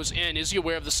 Stun goes in. Is he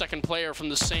aware of the second player from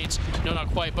the Saints? No, not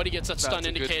quite, but he gets that stun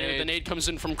indicator. The nade comes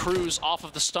in from Cruz off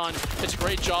of the stun. It's a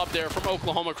great job there from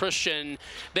Oklahoma Christian.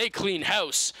 They clean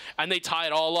house, and they tie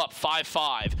it all up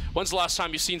 5-5. When's the last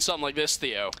time you've seen something like this,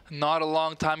 Theo? Not a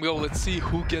long time ago. Let's see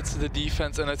who gets the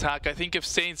defense and attack. I think if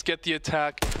Saints get the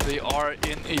attack, they are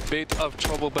in a bit of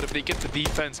trouble, but if they get the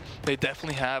defense, they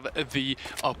definitely have the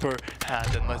upper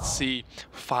hand. And let's see,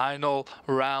 final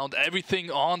round, everything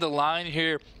on the line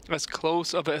here, as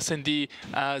close of S&D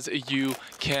as you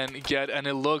can get, and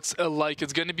it looks like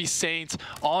it's going to be Saints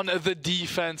on the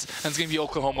defense, and it's going to be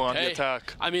Oklahoma on the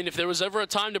attack. I mean, if there was ever a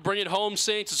time to bring it home,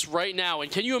 Saints, it's right now.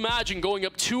 And can you imagine going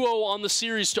up 2-0 on the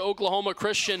series to Oklahoma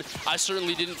Christian? I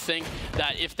certainly didn't think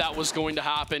that if that was going to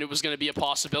happen, it was going to be a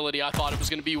possibility. I thought it was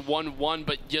going to be 1-1,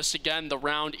 but yes, again, the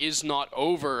round is not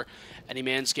over. Any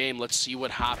man's game. Let's see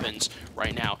what happens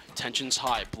right now. Tension's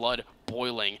high, blood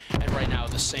boiling, and right now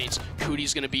the Saints,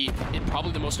 Cootie's going to be in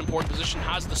probably the most important position,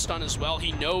 has the stun as well.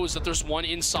 He knows that there's one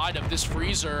inside of this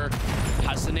freezer,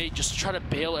 has the nade just to try to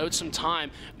bail out some time.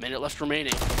 Minute left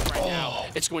remaining. Right now,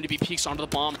 it's going to be peeks onto the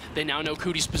bomb. They now know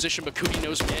Cootie's position, but Cootie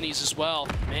knows Manny's as well.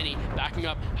 Manny backing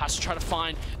up, has to try to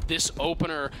find this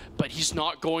opener, but he's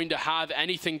not going to have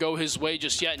anything go his way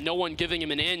just yet. No one giving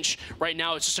him an inch. Right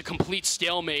now, it's just a complete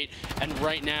stalemate, and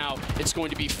right now, it's going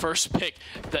to be first pick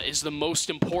that is the most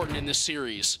important in this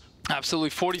series. Absolutely,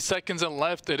 40 seconds and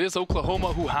left. It is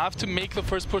Oklahoma who have to make the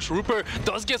first push. Rupert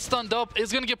does get stunned up.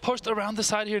 Is going to get pushed around the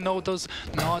side here. No, does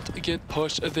not get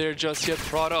pushed there just yet.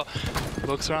 Prada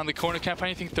looks around the corner, can't find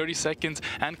anything. 30 seconds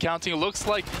and counting. It looks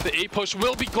like the A push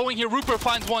will be going here. Rupert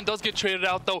finds one, does get traded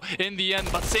out though in the end.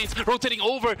 But Saints rotating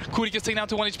over. Cootie gets taken down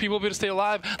to 1 HP, will be able to stay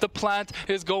alive. The plant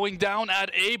is going down at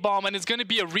A bomb, and it's going to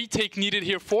be a retake needed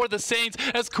here for the Saints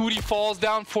as Cootie falls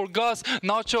down for Gus.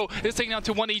 Nacho is taken down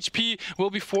to 1 HP,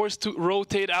 will be forced to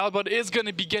rotate out, but is going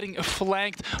to be getting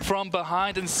flanked from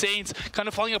behind, and Saints kind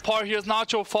of falling apart here as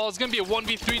Nacho falls. It's going to be a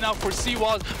 1v3 now for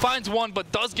Seawaz. Finds one,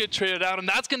 but does get traded out, and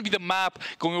that's going to be the map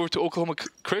going over to Oklahoma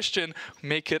Christian,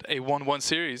 make it a 1-1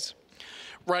 series.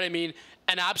 Right, I mean,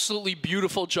 An absolutely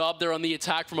beautiful job there on the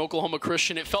attack from Oklahoma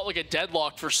Christian. It felt like a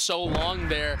deadlock for so long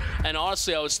there. And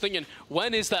honestly, I was thinking,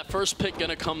 when is that first pick going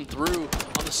to come through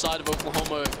on the side of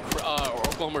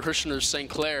Oklahoma Christian or St.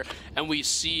 Clair? And we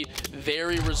see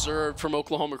very reserved from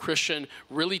Oklahoma Christian,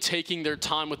 really taking their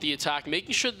time with the attack,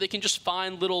 making sure that they can just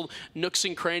find little nooks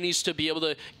and crannies to be able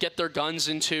to get their guns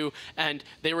into. And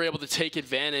they were able to take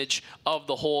advantage of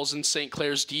the holes in St.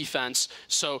 Clair's defense.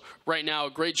 So right now,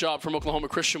 a great job from Oklahoma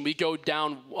Christian. We go down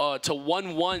to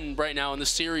 1-1 right now in the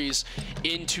series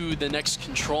into the next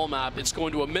control map. It's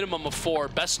going to a minimum of 4,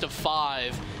 best of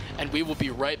 5, and we will be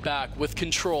right back with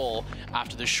control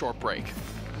after this short break.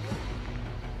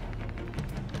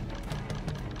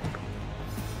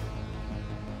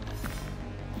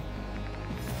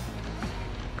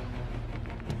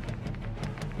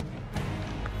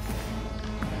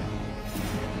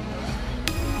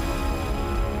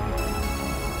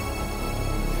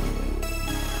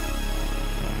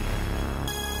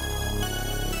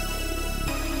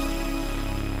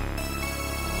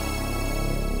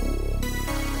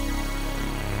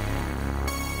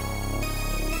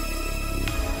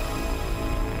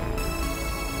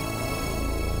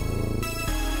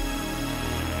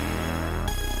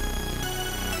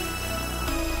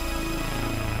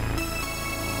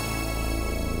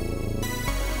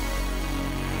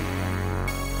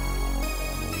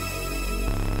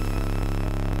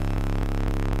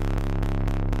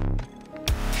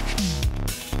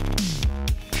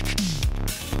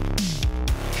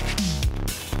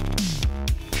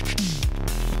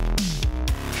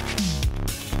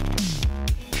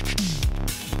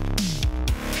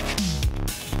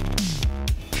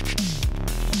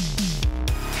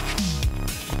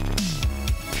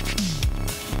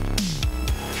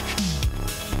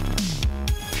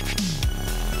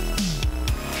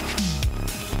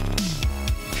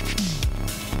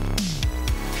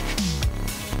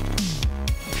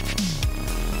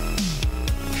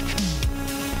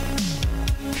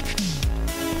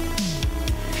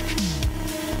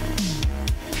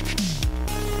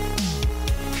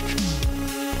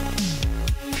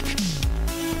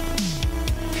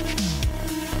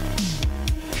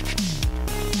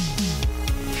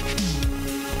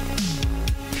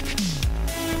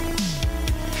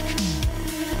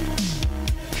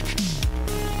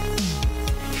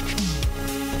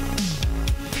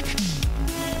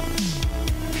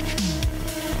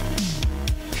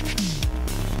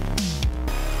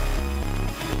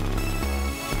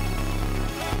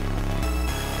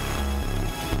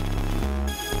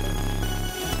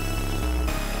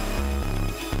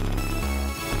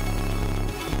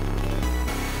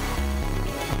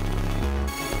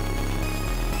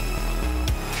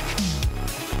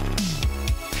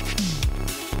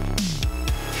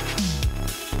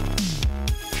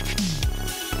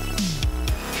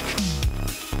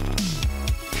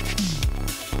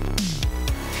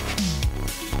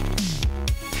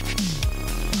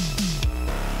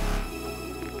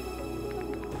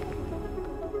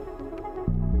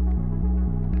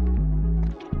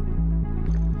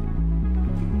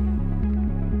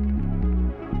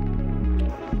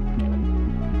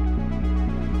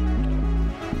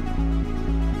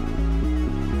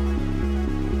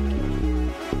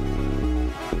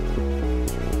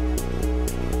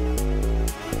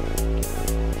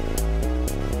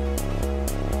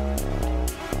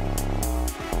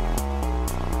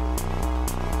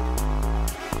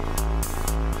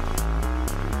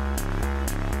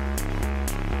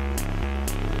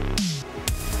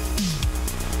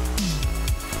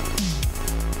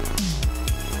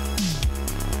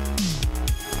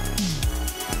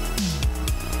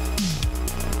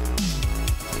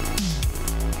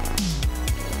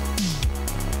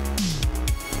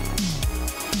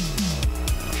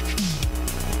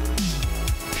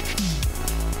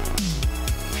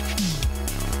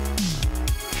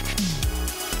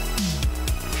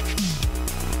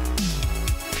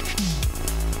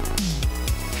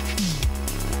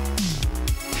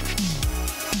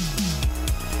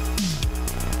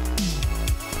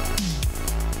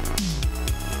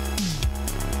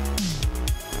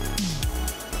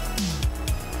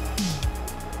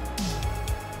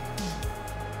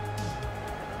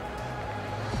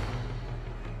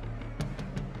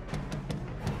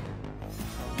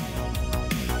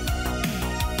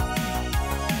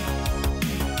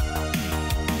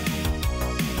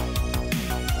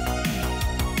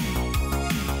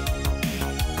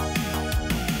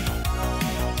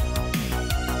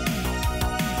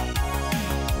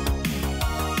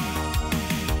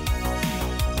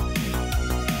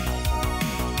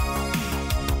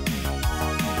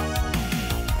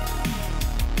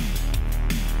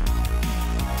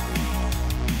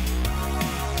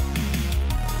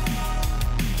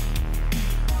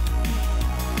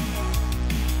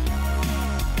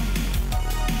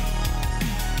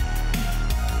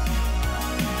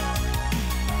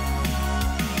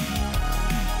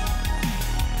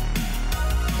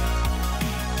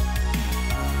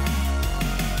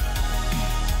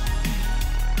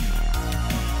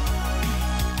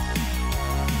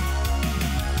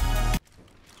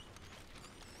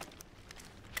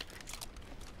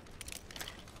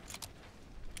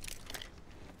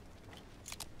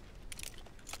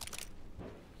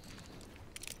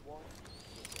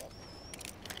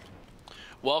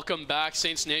 Welcome back,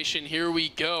 Saints Nation. Here we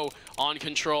go on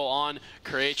Control on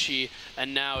Karachi,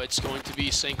 and now it's going to be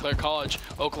St. Clair College,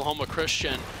 Oklahoma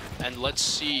Christian, and let's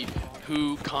see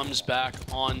who comes back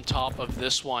on top of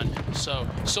this one.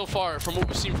 So far, from what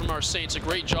we've seen from our Saints, a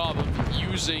great job of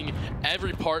using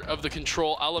every part of the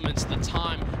control elements, the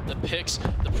time, the picks,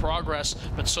 the progress,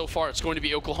 but so far it's going to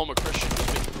be Oklahoma Christian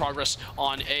who's making progress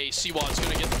on A. Seawad's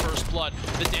going to get the first blood,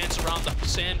 the dance around the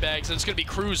sandbags, and it's going to be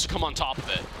Cruz to come on top of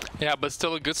it. Yeah, but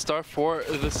still a good start for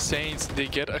the Saints. They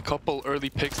get a couple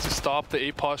early picks to stop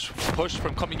the push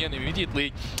from coming in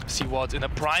immediately. Seawad's in a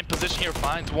prime position here,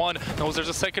 finds one, knows there's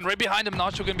a second right behind him.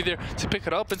 Nacho gonna be there to pick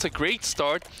it up. It's a great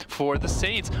start for the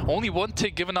Saints. Only one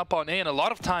tick given up on A and a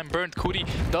lot of time burned. Cootie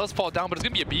does fall down, but it's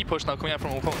gonna be a B push now coming out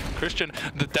from Oklahoma Christian.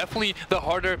 Definitely the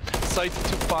harder site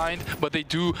to find, but they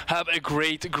do have a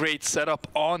great setup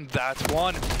on that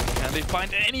one. And they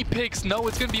find any picks. No,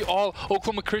 it's going to be all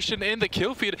Oklahoma Christian in the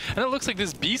kill feed. And it looks like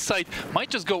this B site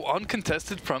might just go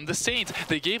uncontested from the Saints.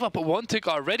 They gave up one tick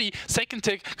already. Second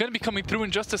tick going to be coming through in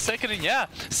just a second. And yeah,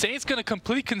 Saints going to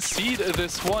completely concede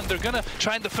this one. They're going to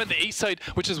try and defend the A site,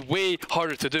 which is way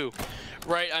harder to do.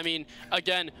 Right, I mean,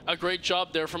 again, a great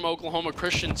job there from Oklahoma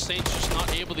Christian. Saints just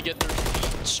not able to get their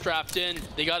feet strapped in.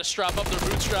 They got to strap up their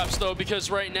bootstraps, though, because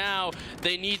right now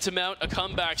they need to mount a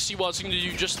comeback. Seawad's going to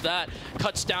do just that.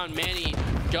 Cuts down Manny.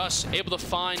 Gus able to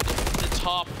find the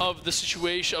top of the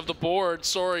situation, of the board,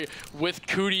 sorry, with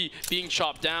Cootie being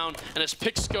chopped down. And as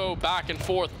picks go back and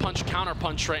forth, punch, counter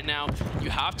punch right now,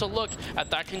 you have to look at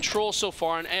that control so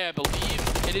far in A. I believe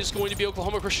it is going to be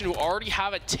Oklahoma Christian who already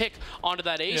have a tick onto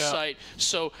that A site.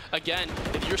 So again,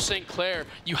 if you're St. Clair,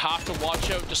 you have to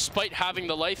watch out. Despite having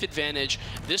the life advantage,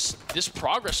 this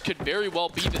progress could very well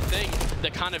be the thing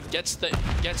that kind of gets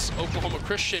Oklahoma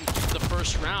Christian the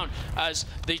first round. As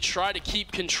they try to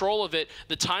keep control of it,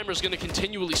 the timer is going to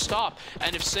continually stop.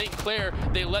 And if St. Clair,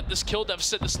 they let this kill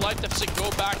deficit, this life deficit go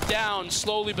back down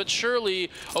slowly but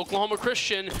surely, Oklahoma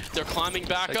Christian, they're climbing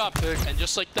back up. And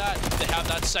just like that, they have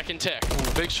that second tick.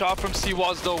 Big shot from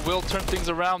Seawads, though, will turn things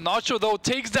around. Nacho, though,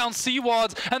 takes down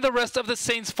Seawads, and the rest of the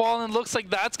Saints fall, and looks like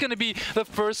that's going to be the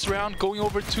first round going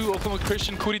over to Oklahoma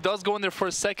Christian. Cootie does go in there for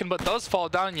a second, but does fall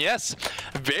down. Yes,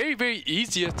 very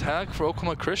easy attack for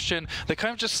Oklahoma Christian. They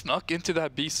kind of just snuck into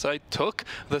that B site, took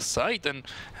the site, and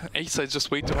A site's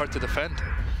just way too hard to defend.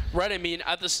 Right, I mean,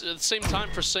 at the same time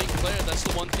for St. Clair, that's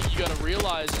the one thing you got to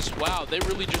realize is, wow, they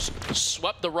really just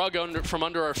swept the rug from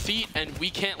under our feet, and we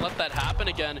can't let that happen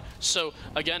again. So,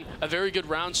 again, a very good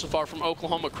round so far from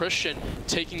Oklahoma Christian,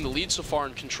 taking the lead so far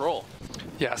in control.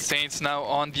 Yeah, Saints now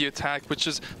on the attack, which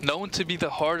is known to be the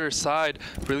harder side,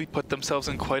 really put themselves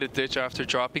in quite a ditch after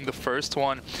dropping the first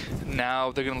one.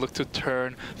 Now they're going to look to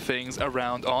turn things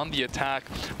around on the attack.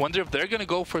 Wonder if they're going to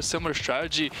go for a similar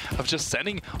strategy of just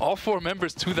sending all four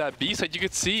members to that B side. You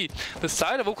could see the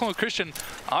side of Oklahoma Christian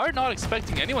are not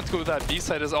expecting anyone to go to that B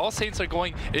side, as all Saints are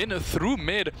going in through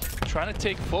mid, trying to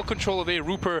take full control of A.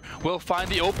 Rooper will find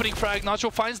the opening frag.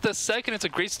 Nacho finds the second. It's a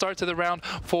great start to the round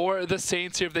for the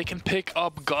Saints here. If they can pick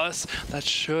up Gus, that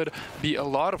should be a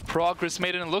lot of progress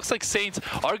made, and it looks like Saints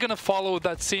are going to follow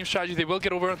that same strategy. They will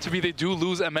get over onto B. They do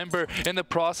lose a member in the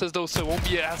process, though, so it won't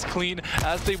be as clean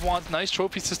as they want. Nice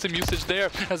trophy system usage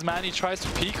there as Manny tries to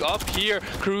peek up here.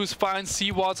 Cruz finds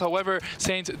Seawads. However,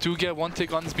 Saints do get one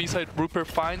tick on this B side. Rooper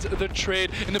finds the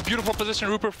trade in a beautiful position.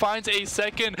 Rooper finds a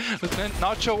second.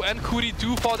 Nacho and Cootie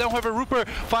do fall down. However, Rooper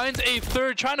finds a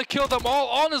third, trying to kill them all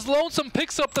on his lonesome,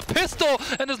 picks up the pistol,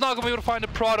 and is not going to be able to find a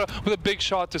Prada with a big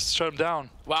shot to shut him down.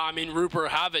 Wow, I mean, Rooper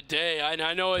have a day.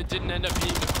 I know it didn't end up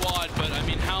being the quad, but I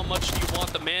mean, how much do you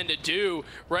want the man to do?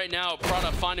 Right now,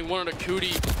 Prada finding one on a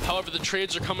Cootie. However, the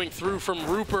trades are coming through from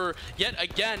Rooper. Yet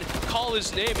again, call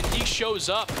his name, and he shows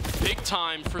up big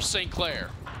time for St. Clair.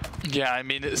 Yeah, I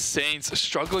mean, Saints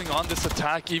struggling on this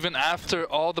attack even after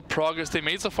all the progress they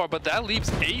made so far, but that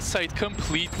leaves A site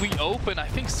completely open. I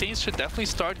think Saints should definitely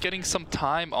start getting some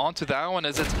time onto that one,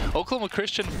 as it's Oklahoma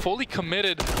Christian fully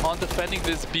committed on defending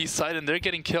this B site, and they're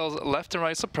getting kills left and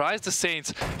right. Surprised the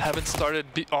Saints haven't started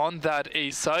on that A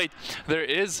site. There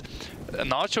is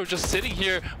Nacho just sitting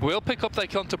here, will pick up that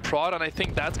kill into Prod, and I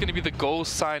think that's going to be the goal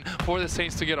sign for the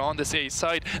Saints to get on this A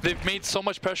site. They've made so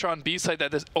much pressure on B site that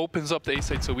this opens up the A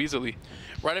site so easily.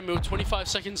 Right, I mean, with 25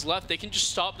 seconds left, they can just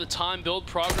stop the time, build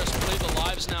progress, play the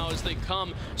lives now as they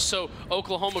come. So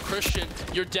Oklahoma Christian,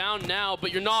 you're down now,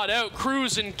 but you're not out.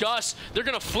 Cruz and Gus, they're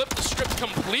going to flip the script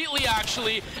completely,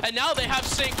 actually, and now they have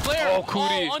St. Clair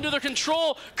all under their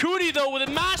control. Cootie, though, with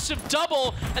a massive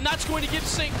double, and that's going to give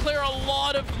St. Clair a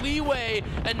lot of leeway. away,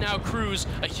 and now Cruz,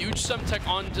 a huge Semtech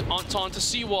onto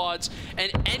C-Wads,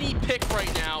 and any pick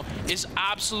right now is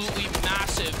absolutely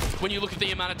massive when you look at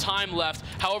the amount of time left.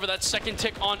 However, that second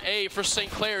tick on A for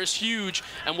St. Clair is huge,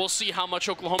 and we'll see how much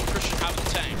Oklahoma Christian have in the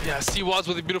tank. Yeah, C-Wads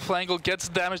with a beautiful angle gets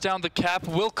damage down. The cap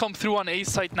will come through on A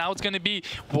site. Now it's going to be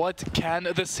what can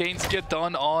the Saints get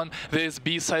done on this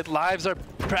B site. Lives are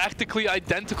practically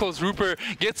identical as Rupert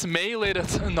gets meleeed.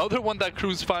 That's another one that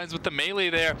Cruz finds with the melee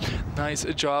there. Nice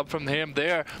job from him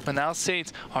there. But now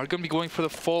Saints are going to be going for the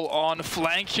full-on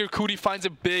flank here. Cootie finds a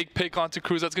big pick onto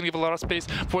Cruz. That's going to give a lot of space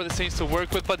for the Saints to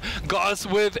work with. But Gus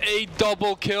with a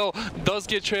double kill does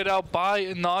get traded out by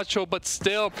Nacho, but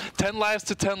still 10 lives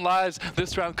to 10 lives.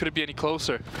 This round couldn't be any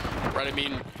closer. Right, I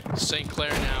mean, St.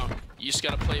 Clair now, you just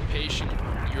got to play patient.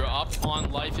 You're up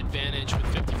on life advantage with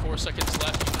 54 seconds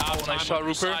left. You have time nice shot, on your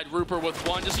Rupert. side. Rupert with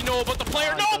one. Does he know about the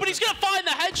player? No, but he's going to find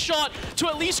the headshot to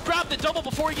at least grab the double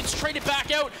before he gets traded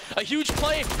back out. A huge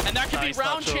play, and that could be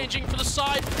round changing for the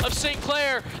side of St.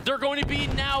 Clair. They're going to be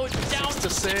now down to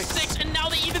 6-6, and now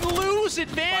they even lose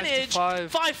advantage.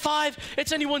 5-5.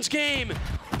 It's anyone's game.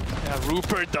 Yeah,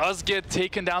 Rupert does get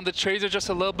taken down. The trades are just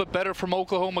a little bit better from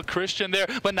Oklahoma Christian there,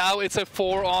 but now it's a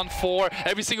 4-on-4.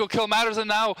 Every single kill matters, and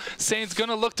now Saints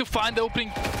gonna look to find the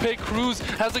opening pick. Cruz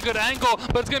has a good angle,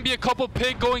 but it's gonna be a couple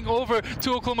pick going over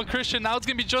to Oklahoma Christian. Now it's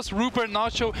gonna be just Rupert and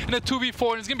Nacho in a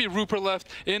 2v4, and it's gonna be Rupert left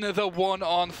in the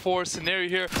 1-on-4 scenario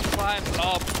here. Climbs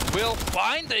up, will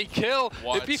find a kill.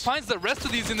 If he finds the rest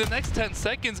of these in the next 10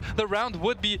 seconds, the round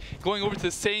would be going over to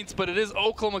the Saints, but it is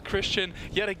Oklahoma Christian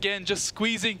yet again just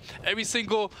squeezing every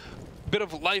single bit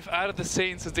of life out of the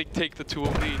Saints as they take the 2-0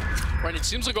 lead. Right, it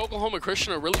seems like Oklahoma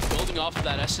Christian are really building off of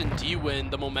that S&D win.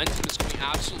 The momentum is going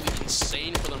absolutely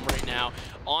insane for them right now.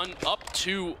 Up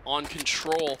 2 on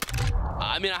Control.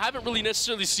 I mean, I haven't really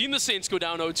necessarily seen the Saints go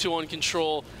down 0-2 on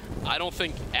Control, I don't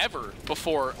think ever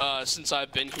before since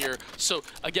I've been here. So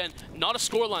again, not a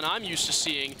scoreline I'm used to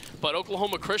seeing, but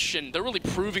Oklahoma Christian, they're really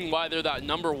proving why they're that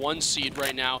 #1 seed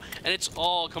right now, and it's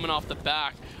all coming off the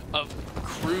back of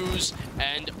Cruz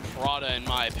and Prada, in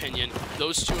my opinion.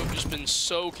 Those two have just been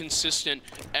so consistent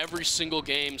every single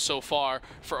game so far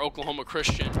for Oklahoma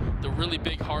Christian. The really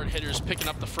big hard hitters picking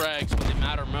up the frags when they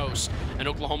matter most, and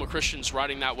Oklahoma Christian's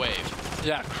riding that wave.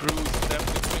 Yeah, Cruz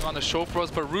definitely putting on the show for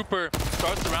us, but Rupert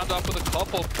starts the round off with a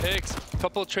couple picks. A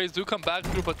couple of trades do come back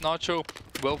through, but Nacho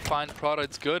will find Prada.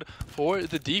 It's good for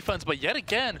the defense, but yet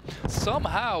again,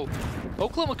 somehow,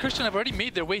 Oklahoma Christian have already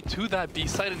made their way to that B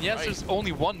side, and yes, there's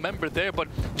only one member there, but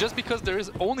just because there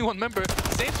is only one member,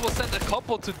 Saints will send a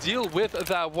couple to deal with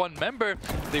that one member.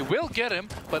 They will get him,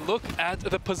 but look at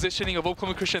the positioning of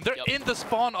Oklahoma Christian. They're in the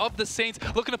spawn of the Saints,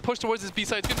 looking to push towards this B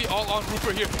side. It's going to be all on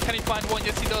Rupert here. Can he find one?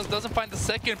 Yes, he does. Doesn't find the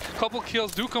second. Couple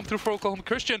kills do come through for Oklahoma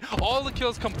Christian. All the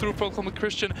kills come through for Oklahoma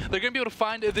Christian. They're going to be able to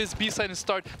find this B side and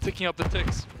start ticking up the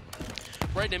ticks.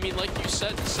 Right, I mean, like you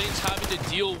said, the Saints having to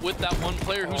deal with that one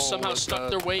player who somehow stuck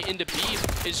their way into B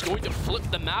is going to flip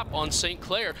the map on St.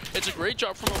 Clair. It's a great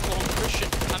job from Oklahoma Christian,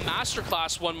 a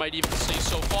masterclass, one might even say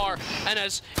so far. And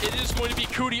as it is going to be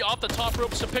Cootie off the top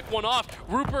ropes to pick one off,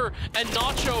 Rupert and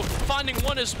Nacho finding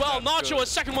one as well. Nacho a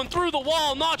second one through the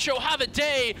wall. Nacho have a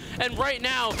day. And right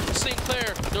now, St.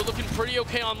 Clair, they're looking pretty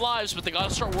okay on lives, but they got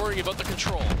to start worrying about the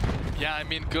control. Yeah, I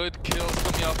mean, good kills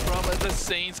coming out from the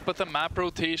Saints, but the map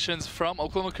rotations from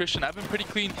Oklahoma Christian have been pretty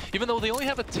clean. Even though they only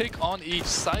have a tick on each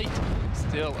site,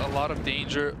 still a lot of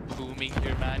danger blooming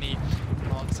here, Manny,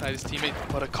 alongside his teammate.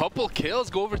 But a couple kills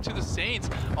go over to the Saints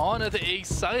on the A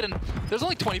side, and there's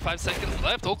only 25 seconds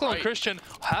left. Oklahoma Christian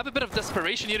have a bit of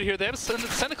desperation here. They have to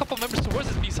send a couple members towards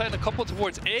this B side and a couple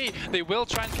towards A. They will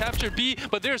try and capture B,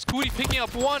 but there's Cootie picking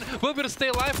up one. Will be able to stay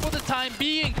alive for the time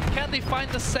being. Can they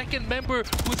find the second member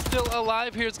who's still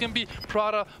alive here? It's going to be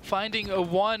Prada finding a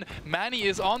one. Manny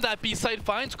is on that B side,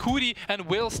 finds Cootie, and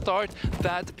will start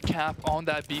that cap on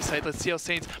that B side. Let's see how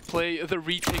Saints play the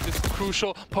retake. This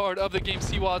crucial part of the game.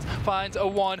 C-Wads finds a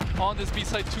one on this B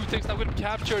side. 2 ticks now going to be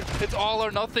captured. It's all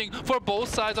or nothing for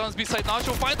both sides on this B side.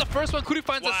 Nacho finds the first one. Cootie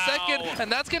finds the second,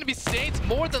 and that's going to be Saints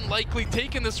more than likely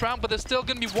taking this round, but there's still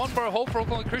going to be one bar of hope for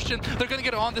Oklahoma Christian. They're going to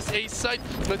get on this A side.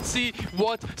 Let's see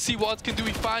what C-Wads can do.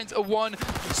 He finds a one.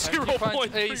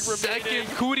 0.3 second.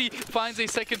 Cootie finds a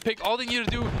second pick. All they need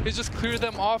to do is just clear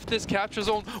them off this capture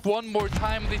zone one more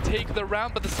time. They take the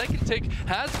round, but the second tick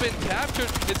has been captured.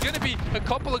 It's going to be a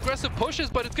couple aggressive pushes,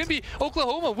 but it's going to be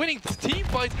Oklahoma winning team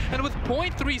fights, and with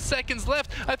 0.3 seconds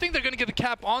left, I think they're going to get the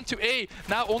cap onto A.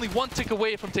 Now only one tick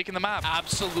away from taking the map.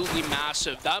 Absolutely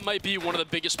massive. That might be one of the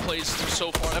biggest plays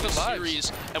so far in the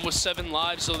series, and with 7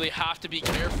 lives, so they have to be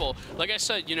careful. Like I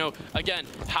said, you know, again,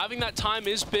 having that time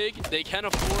is big. They can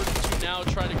afford to now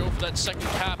try to go for that second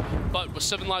cap, but with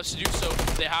 7 lives to do so,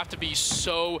 they have to be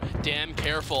so damn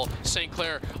careful. St.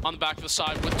 Clair on the back of the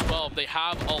side with 12. They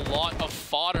have a lot of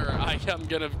fodder, I'm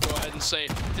gonna go ahead and say,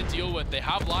 to deal with. They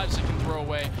have lives they can throw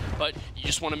away, but you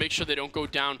just want to make sure they don't go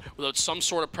down without some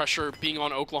sort of pressure being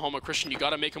on Oklahoma Christian. You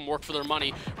got to make them work for their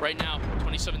money. Right now,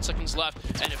 27 seconds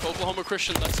left, and if Oklahoma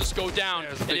Christian lets this go down,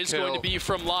 it is going to be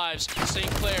from lives. St.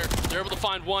 Clair, they're able to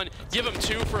find 1, give them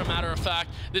 2 for a matter of fact.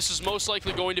 This is most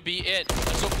likely going to be it,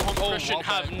 as Oklahoma Christian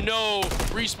have no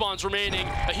respawns remaining.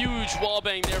 A huge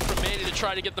wallbang there from Manny to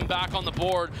try to get them back on the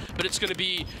board, but it's going to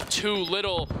be too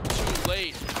little, too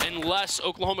late, unless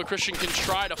Oklahoma Christian can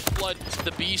try to flood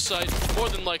the B site. More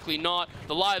than likely not.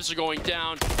 The lives are going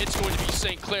down. It's going to be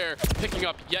St. Clair picking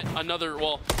up yet another,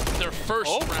 well, their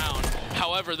first round.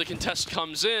 However, the contest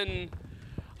comes in.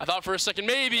 I thought for a second,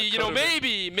 maybe, you know,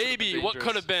 maybe what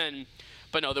could have been.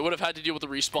 But no, they would have had to deal with the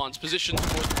respawns. Positions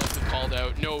more than likely called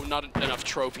out. No, not enough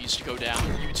trophies to go down.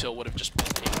 Util would have just been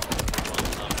taken.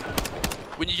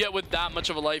 When you get with that much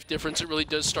of a life difference, it really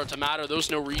does start to matter. Those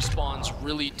no respawns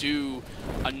really do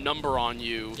a number on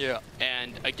you. Yeah.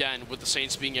 And again, with the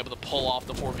Saints being able to pull off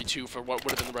the 4v2 for what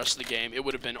would have been the rest of the game, it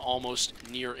would have been almost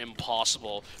near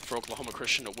impossible for Oklahoma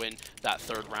Christian to win that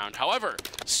 3rd round. However,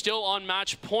 still on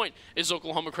match point is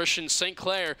Oklahoma Christian. St.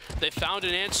 Clair, they found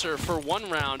an answer for 1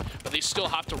 round, but they still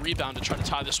have to rebound to try to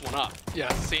tie this one up.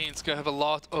 Yeah, Saints gonna have a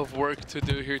lot of work to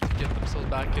do here to get themselves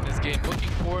back in this game. Looking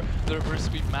for the reverse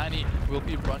sweep. Manny will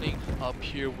be running up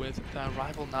here with that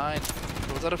rival 9.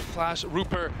 Throws out a flash.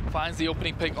 Rupert finds the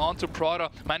opening pick onto Prada.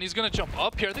 Manny's gonna jump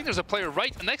up here. I think there's a player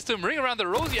right next to him, ring around the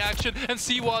Rosie action, and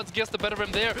Seawads gets the better of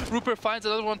him there. Rupert finds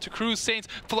another one to cruise. Saints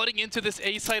flooding into this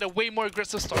A side, a way more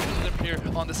aggressive start than them here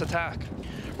on this attack.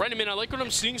 Right, I mean, I like what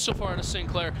I'm seeing so far out of St.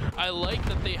 Clair. I like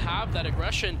that they have that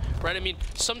aggression, right? I mean,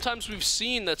 sometimes we've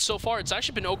seen that so far it's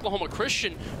actually been Oklahoma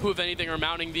Christian who, if anything, are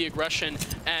mounting the aggression,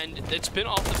 and it's been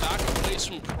off the back of plays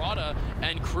from Prada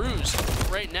and Cruz.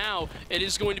 Right now, it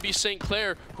is going to be St.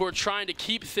 Clair who are trying to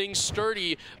keep things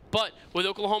sturdy, but with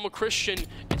Oklahoma Christian,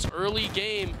 it's early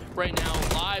game right now.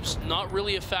 Lives not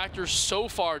really a factor so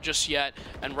far just yet,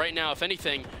 and right now, if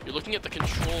anything, you're looking at the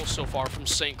control so far from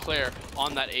St. Clair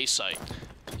on that A site.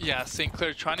 Yeah, St.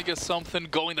 Clair trying to get something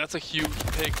going. That's a huge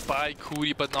pick by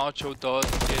Cootie, but Nacho does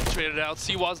get traded out.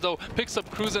 Seawads, though, picks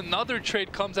up Cruz. Another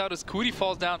trade comes out as Cootie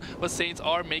falls down, but Saints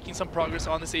are making some progress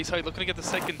on this A side. Looking to get the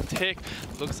second tick.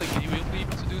 Looks like they will be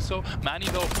able to do so. Manny,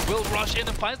 though, will rush in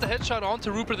and finds the headshot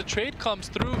onto Rupert. The trade comes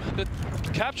through. The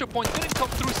capture point didn't come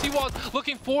through. Seawads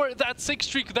looking for that 6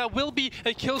 streak. That will be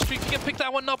a kill streak. He can pick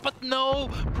that one up, but no.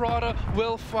 Prada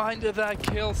will find that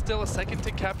kill. Still a second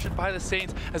tick captured by the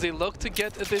Saints as they look to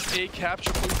get this A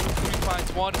capture point. Cootie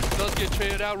finds 1, does get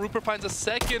traded out. Rupert finds a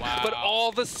second, but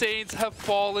all the Saints have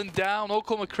fallen down.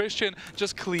 Oklahoma Christian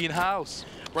just clean house.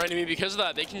 Right, I mean, because of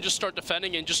that, they can just start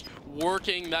defending and just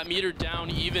working that meter down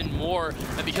even more.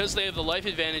 And because they have the life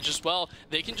advantage as well,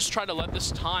 they can just try to let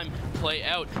this time play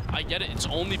out. I get it, it's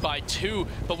only by 2,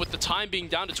 but with the time being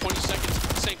down to 20 seconds,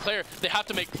 St. Clair, they have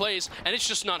to make plays, and it's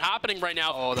just not happening right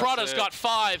now. Prada's got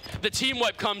 5, the team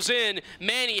wipe comes in,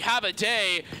 Manny have a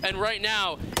day, and right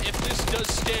now, if this does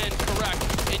stand correct,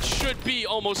 it should be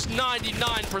almost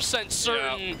 99%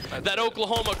 certain that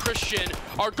Oklahoma Christian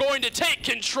are going to take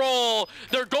control.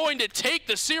 They're going to take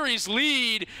the series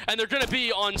lead, and they're going to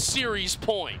be on series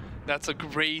point. That's a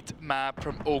great map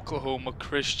from Oklahoma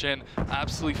Christian.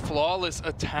 Absolutely flawless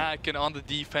attack, and on the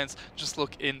defense, just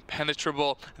look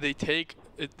impenetrable. They take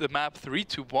the map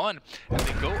 3-1, and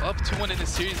they go up 2-1 in the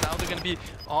series. Now they're going to be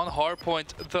on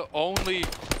hardpoint, the only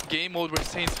game mode where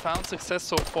Saints found success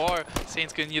so far.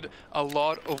 Saints going to need a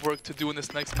lot of work to do in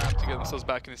this next map to get themselves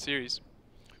back in the series.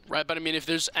 Right, but I mean, if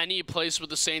there's any place where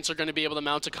the Saints are going to be able to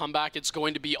mount a comeback, it's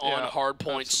going to be on hard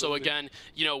points. So again,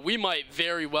 you know, we might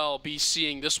very well be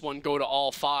seeing this one go to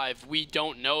all 5. We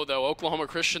don't know, though. Oklahoma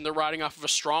Christian, they're riding off of a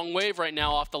strong wave right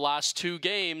now off the last 2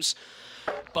 games.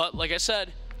 But like I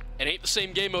said, it ain't the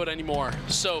same game mode anymore.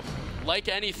 So, like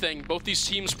anything, both these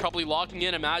teams probably locking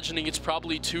in, imagining it's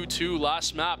probably 2-2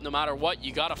 last map. No matter what,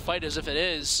 you got to fight as if it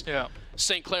is. Yeah.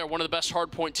 St. Clair, one of the best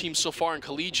hardpoint teams so far in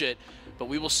Collegiate. But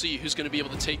we will see who's going to be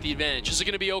able to take the advantage. Is it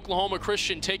going to be Oklahoma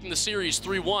Christian taking the series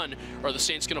 3-1, or are the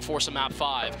Saints going to force a map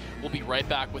 5? We'll be right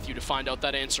back with you to find out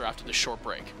that answer after this short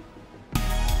break.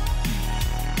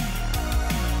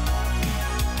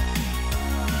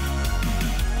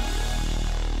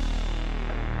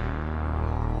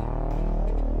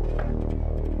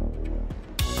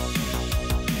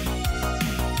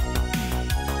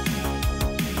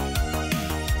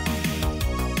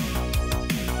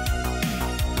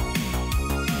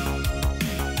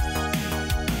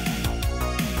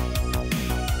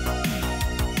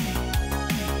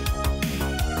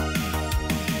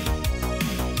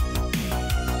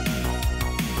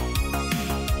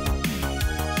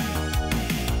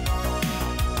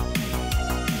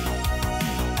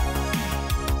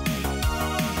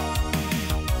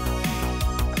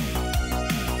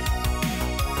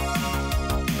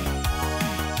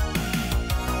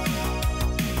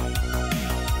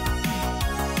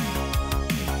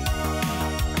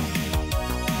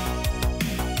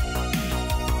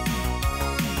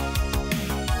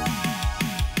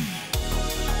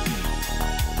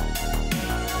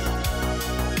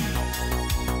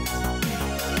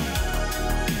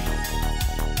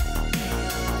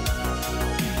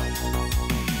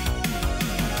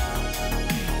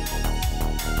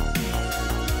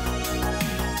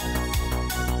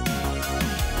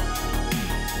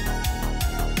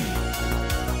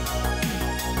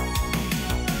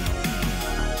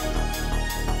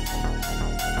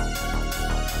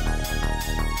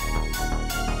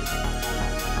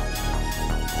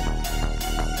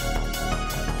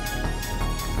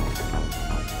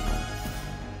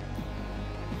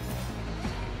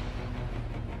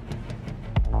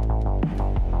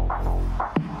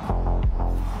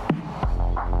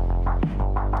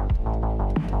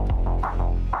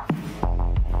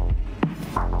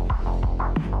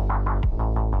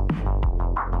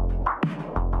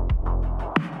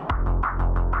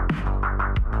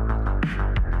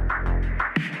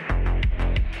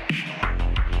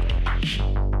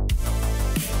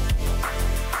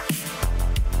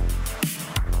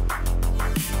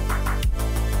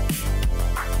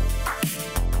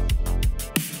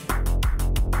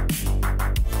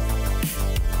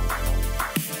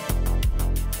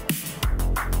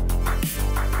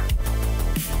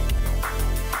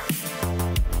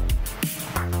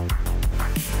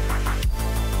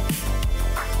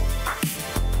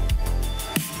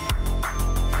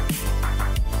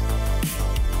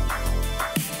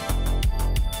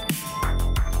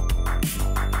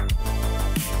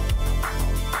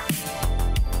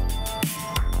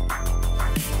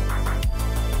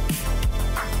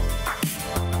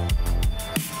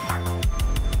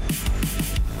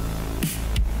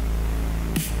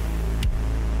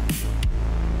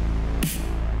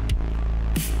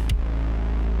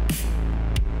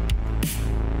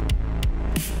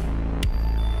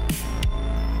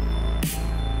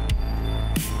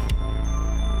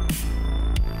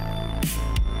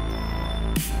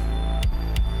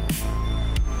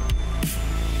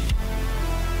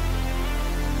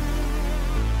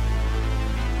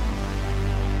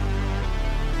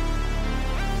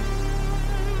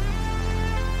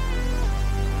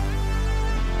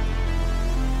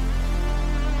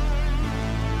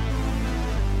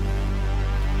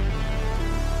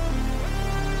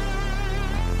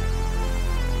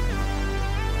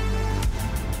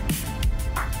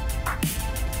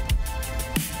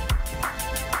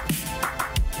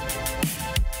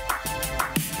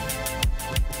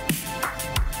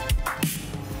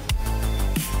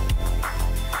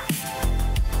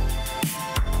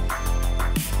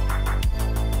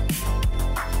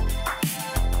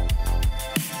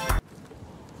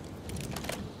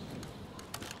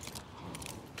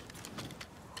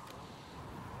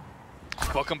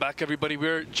 Welcome back, everybody.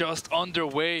 We're just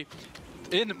underway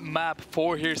in map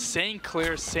 4 here. St.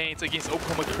 Clair Saints against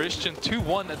Oklahoma Christian.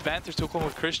 2-1 advantage to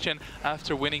Oklahoma Christian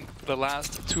after winning the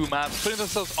last 2 maps, putting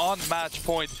themselves on match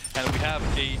point, and we have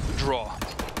a draw.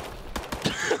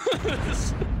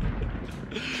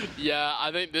 Yeah,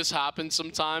 I think this happens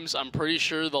sometimes. I'm pretty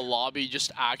sure the lobby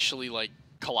just actually like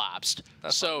collapsed.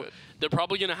 So they're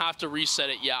probably going to have to reset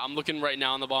it. Yeah, I'm looking right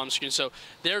now on the bottom screen. So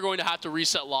they're going to have to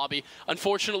reset lobby.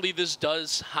 Unfortunately, this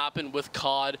does happen with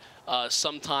COD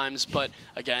sometimes, but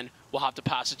again, we'll have to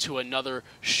pass it to another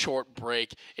short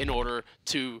break in order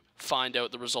to find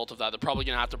out the result of that. They're probably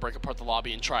going to have to break apart the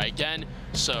lobby and try again.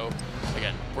 So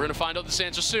again, we're going to find out this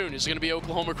answer soon. Is it going to be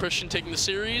Oklahoma Christian taking the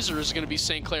series, or is it going to be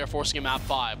St. Clair forcing a map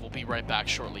 5? We'll be right back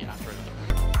shortly after it.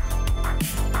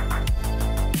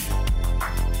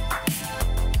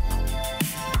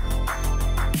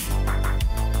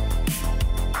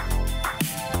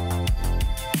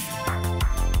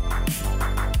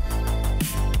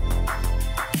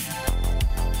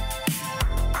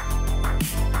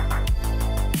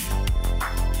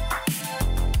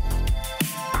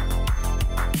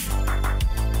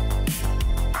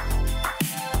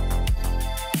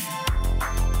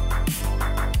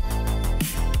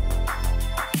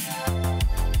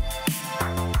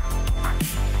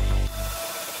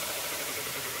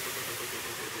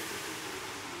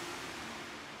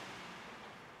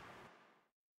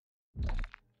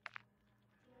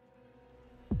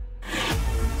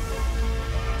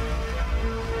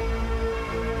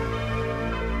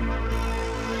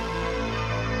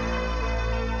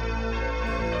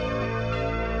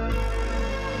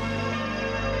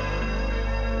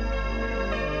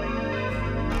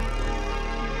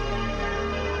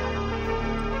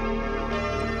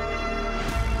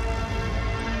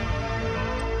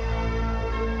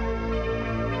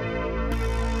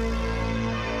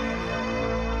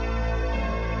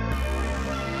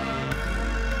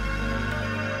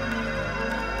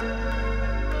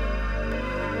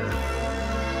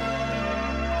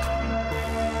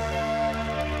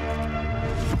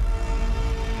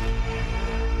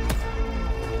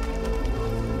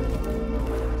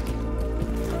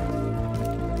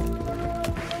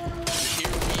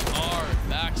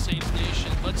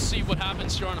 What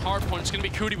happens here on hardpoint. It's going to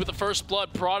be Cootie with the first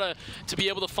blood. Prada to be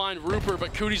able to find Rupert,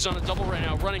 but Cootie's on a double right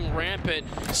now, running rampant.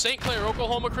 St. Clair,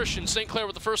 Oklahoma Christian. St. Clair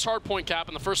with the first hardpoint cap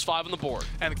and the first 5 on the board.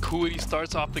 And Cootie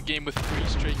starts off the game with 3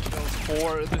 straight kills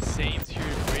for the Saints here.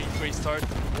 Great start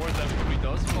for them. Cootie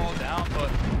does fall down, but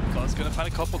Gus going to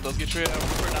find a couple. Does get traded out.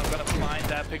 Rupert now going to find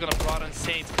that pick on a Prada and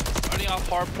Saints. Starting off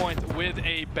hardpoint with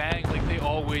a bang like they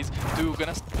always do.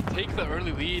 Going to take the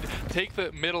early lead, take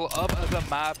the middle of the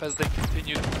map as they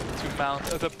continue to mount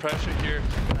the pressure here.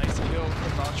 Nice kill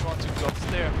from Nacho onto Gus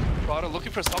there. Prada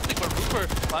looking for something, but Rupert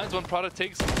finds one. Prada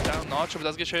takes down Nacho, but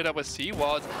does get traded out by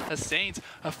Seawads. The Saints,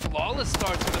 a flawless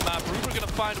start to the map. Rupert gonna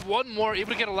find one more,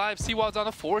 able to get alive. Seawads on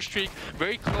a 4 streak,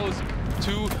 very close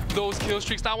to those kill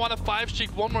streaks. Now on a 5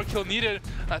 streak, 1 more kill needed.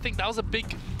 I think that was a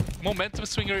big momentum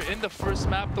swinger in the first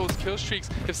map, those kill streaks.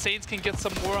 If Saints can get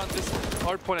some more on this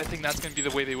hard point, I think that's going to be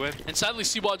the way they win. And sadly,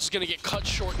 Seawads is going to get cut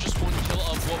short, just 1 kill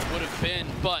of what would have been,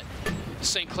 but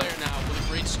St. Clair now with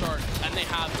a great start, and they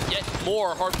have yet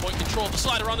more hard point control. The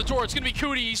slide around the door, it's going to be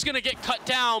Cootie. He's going to get cut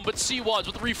down, but Seawads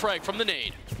with the refrag from the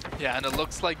nade. Yeah, and it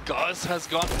looks like Gus has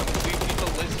gone completely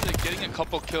ballistic, getting a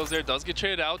couple kills there. Does get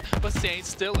traded out, but Saints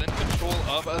still in control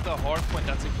of the hard point.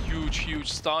 That's a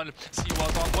huge stun.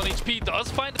 Seawads on 1 HP,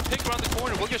 does find a pick around the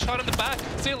corner, will get shot in the back.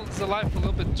 Saints alive for a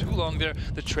little bit too long there.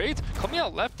 The trades coming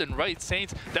out left and right.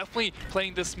 Saints definitely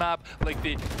playing this map like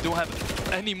they don't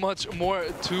have any much more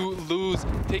to lose,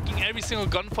 taking every single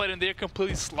gunfight, and they're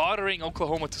completely slaughtering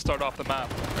Oklahoma to start off the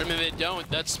map. I mean, they don't.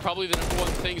 That's probably the #1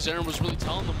 thing Zarin was really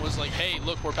telling them was like, hey,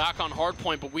 look, we're back on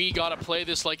hardpoint, but we gotta play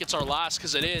this like it's our last,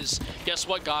 because it is. Guess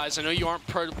what, guys? I know you aren't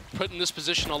put in this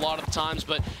position a lot of the times,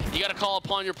 but you gotta call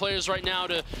upon your players right now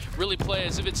to really play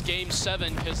as if it's Game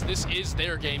 7, because this is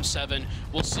their Game 7.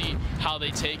 We'll see how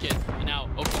they take it. And now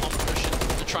Oklahoma Christian,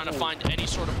 they're trying to find any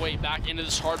sort of way back into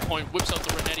this hardpoint. Whips out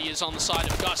the Renetti, is on the side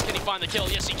of Gus. Can he find the kill?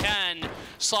 Yes, he can.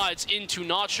 Slides into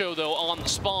Nacho, though, on the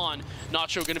spawn.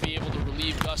 Nacho going to be able to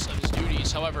relieve Gus of his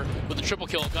duties. However, with the triple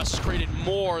kill, Gus has created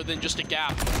more than just a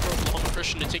gap for Oklahoma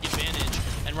Christian to take advantage.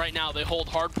 And right now, they hold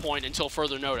hardpoint until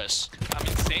further notice. I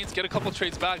mean, Saints get a couple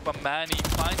trades back, but Manny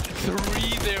finds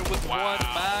 3 there with 1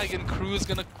 mag, and Crew's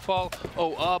going to fall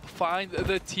up, find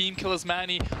the team kill as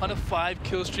Manny on a 5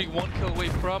 kill streak, 1 kill away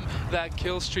from that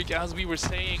kill streak, as we were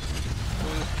saying.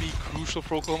 Will be crucial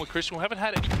for Oklahoma Christian. We haven't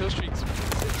had any kill streaks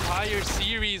entire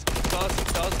series.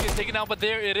 Does get taken out, but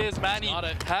there it is. Manny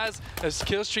has a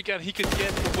skill streak and he could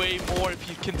get way more if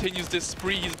he continues this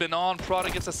spree he's been on. Prada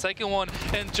gets a second one,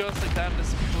 and just like that, in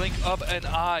this blink of an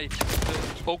eye,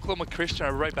 the Oklahoma Christian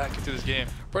are right back into this game.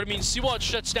 Right, I mean, Seawatch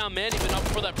shuts down Manny, but not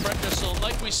before that Pred missile. And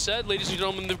like we said, ladies and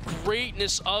gentlemen, the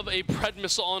greatness of a Pred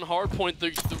missile on hardpoint,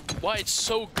 why it's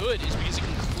so good is because it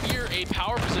can clear a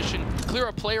power position, clear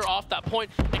a player off that point.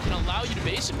 It can allow you to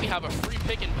basically have a free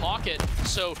pick in pocket.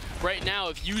 So right now,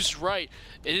 if used right,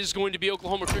 it is going to be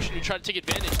Oklahoma Christian who try to take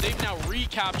advantage. They've now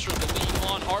recaptured the lead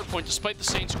on hardpoint despite the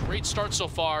Saints' great start so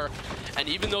far. And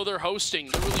even though they're hosting,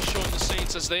 they're really showing the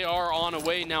Saints as they are on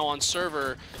away now on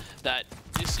server that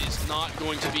this is not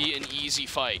going to be an easy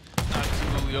fight.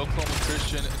 Absolutely, Oklahoma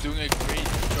Christian doing a great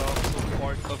job so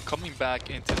far of coming back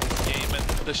into this game, and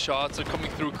the shots are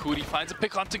coming through. Cootie finds a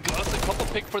pick onto Gus, a couple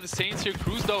pick for the Saints here.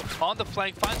 Cruz though on the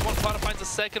flank finds one, Prada finds a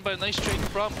second, but a nice trade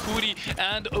from Cootie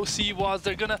and OC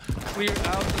they're gonna clear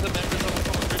out the members of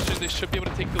Oklahoma Christian. They should be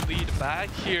able to take the lead back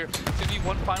here. It's gonna be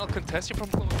one final contestant from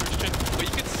Oklahoma Christian, but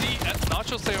you can see at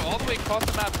Nacho Slayer all the way across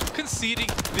the map conceding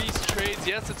these trades.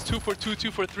 Yes, it's 2 for 2,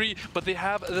 2 for 3, but they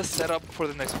have the setup for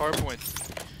the next hardpoint.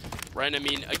 Right, I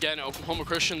mean, again, Oklahoma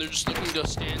Christian, they're just looking to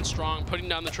stand strong, putting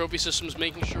down the trophy systems,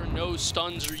 making sure no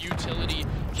stuns or utility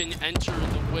can enter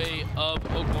the way of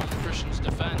Oklahoma Christian's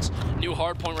defense. New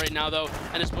hard point right now, though,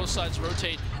 and as both sides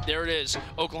rotate, there it is.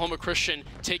 Oklahoma Christian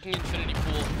taking Infinity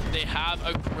Pool. They have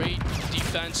a great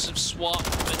defensive swap,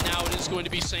 but now it is going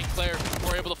to be St. Clair who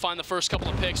are able to find the first couple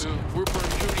of picks. Rupert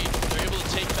and Cootie, they're able to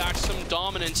take back some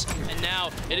dominance, and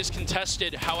now it is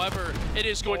contested. However, it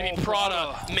is going to be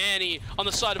Prada, Manny on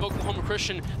the side of Oklahoma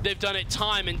Christian. They've done it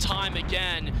time and time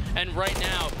again, and right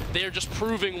now they are just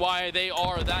proving why they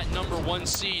are that #1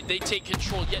 seed. They take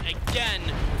control yet again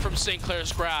from St.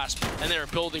 Clair's grasp, and they are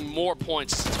building more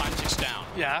points as time ticks down.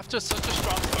 Yeah, after such a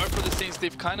strong start for the Saints,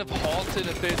 they've kind of halted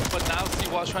a bit, but now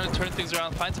Seawatch trying to turn things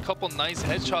around, finds a couple nice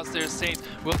headshots there. Saints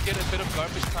will get a bit of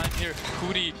garbage time here.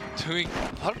 Cootie doing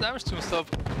a lot of damage to himself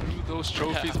through those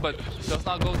trophies, but does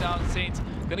not go down. Saints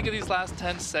gonna get these last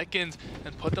 10 seconds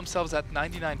and put themselves at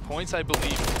 99 points, I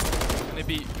believe. Gonna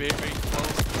be very, very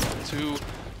close to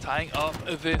tying up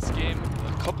this game.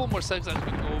 A couple more seconds as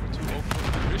we go to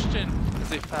Oklahoma Christian as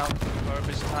they found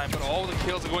garbage time, but all the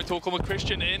kills are going to Oklahoma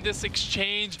Christian in this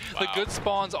exchange. The good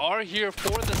spawns are here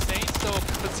for the Saints, so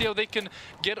let's see how they can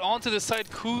get onto the side.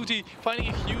 Cootie finding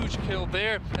a huge kill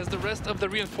there as the rest of the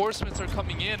reinforcements are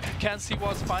coming in. Can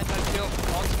Seawaz find that kill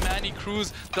onto Manny?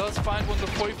 Cruz does find one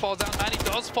before he falls down. Manny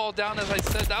does fall down, as I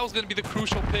said. That was going to be the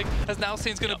crucial pick, as now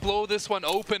Saints going to blow this one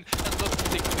open and look to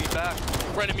take the lead back.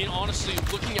 Right, I mean, honestly,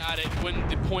 looking at it, when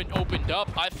the point opened up,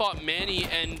 I thought Manny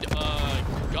and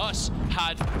Gus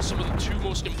had some of the two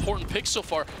most important picks so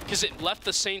far, because it left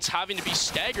the Saints having to be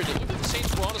staggered. It looked like the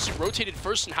Saints were honestly rotated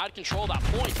first and had control of that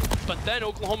point, but then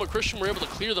Oklahoma Christian were able to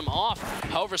clear them off.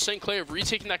 However, St. Clair have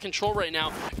retaken that control right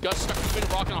now. Gus has been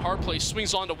rocking a hard play,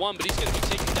 swings onto one, but he's going to be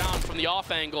taken down from the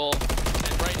off angle.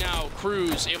 And right now,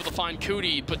 Cruz able to find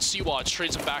Cootie, but Seawatch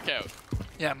trades him back out.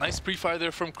 Yeah, nice pre-fire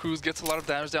there from Cruz, gets a lot of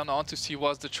damage down onto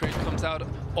Seawaz. The trade comes out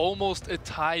almost a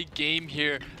tie game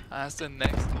here as the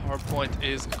next hardpoint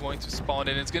is going to spawn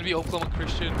in. It's going to be Oklahoma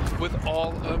Christian with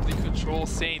all of the control.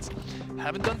 Saints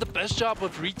haven't done the best job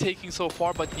of retaking so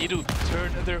far, but need to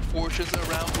turn their fortunes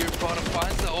around here. Prada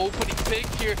finds the opening pick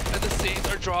here, and the Saints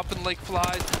are dropping like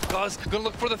flies. Gus gonna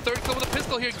look for the third kill with a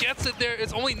pistol here, gets it there.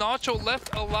 It's only Nacho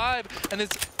left alive, and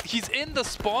he's in the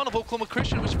spawn of Oklahoma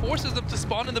Christian, which forces them to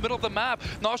spawn in the middle of the map.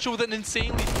 Nacho with an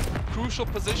insanely crucial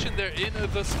position there in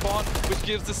the spawn, which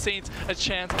gives the Saints a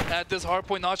chance at this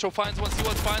hardpoint. Nacho finds one,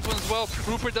 Seawaz finds one as well.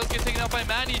 Rupert does get taken out by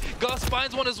Manny. Gus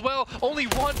finds one as well. Only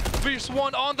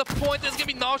 1v1 on the point. It's gonna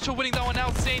be Nacho winning that one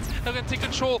out. Saints are gonna take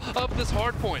control of this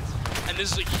hardpoint. And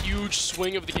this is a huge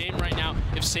swing of the game right now.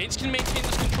 If Saints can maintain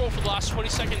this control for the last 20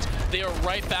 seconds, they are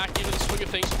right back into the swing of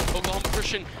things. Oklahoma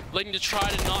Christian letting to try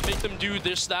to not make them do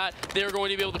this, that. They're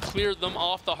going to be able to clear them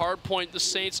off the hard point. The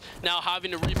Saints now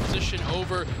having to reposition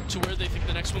over to where they think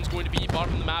the next one's going to be.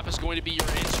 Bottom of the map is going to be your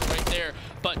answer right there.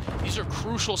 But these are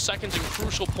crucial seconds and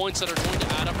crucial points that are going to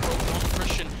add up for Oklahoma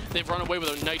Christian. They've run away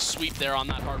with a nice sweep there on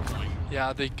that hard point.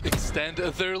 Yeah, they extend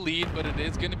their lead, but it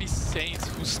is going to be Saints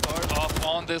who start off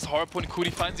on this hardpoint. Cootie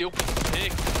finds the open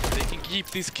pick. They can keep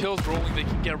these kills rolling. They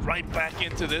can get right back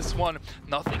into this one.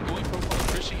 Nothing going for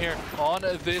Christian here on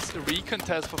this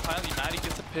recontest, but finally Manny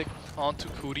gets a pick onto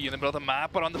Cootie in the middle of the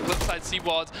map. But on the flip side,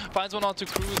 Seawaz finds one onto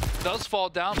Cruz. Does fall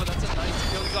down, but that's a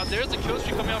nice kill he got. There's the kill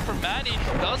streak coming out from Manny.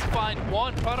 Does find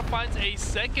one. Prada finds a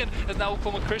second, as now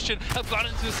Oklahoma Christian have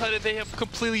gotten into the side that they have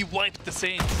completely wiped the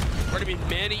Saints. Right, I mean,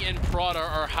 Manny and Prada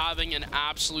are having an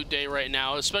absolute day right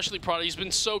now, especially Prada. He's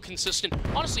been so consistent.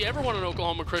 Honestly, everyone in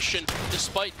Oklahoma Christian,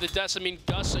 despite the deaths, I mean,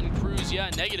 Gus and Cruz, yeah,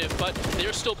 negative, but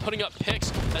they're still putting up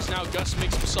picks as now Gus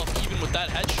makes himself even with that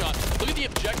headshot. Look at the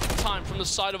objective time from the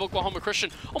side of Oklahoma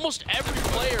Christian. Almost every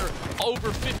player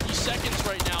over 50 seconds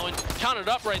right now, and counted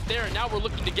up right there, and now we're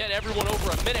looking to get everyone over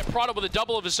a minute. Prada with a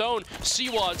double of his own.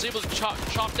 Seawad's able to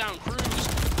chop down Cruz.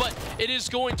 But it is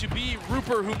going to be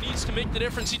Rupert who needs to make the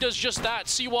difference. He does just that.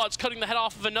 Seawad's cutting the head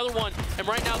off of another one. And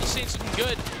right now the Saints looking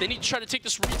good. They need to try to take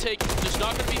this retake. There's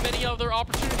not going to be many other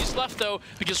opportunities left though,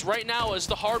 because right now as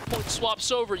the hard point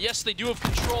swaps over, yes, they do have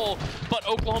control, but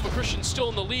Oklahoma Christian's still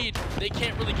in the lead. They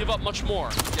can't really give up much more.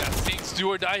 Yeah, Saints do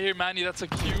or die here, Manny. That's a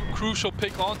crucial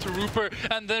pick onto Rupert.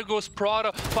 And there goes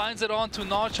Prada. Finds it onto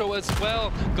Nacho as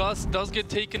well. Gus does get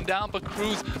taken down, but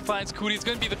Cruz finds Cootie. It's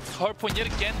going to be the hard point yet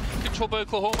again, controlled by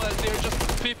Oklahoma, as they're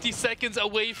just 50 seconds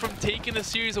away from taking the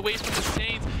series away from the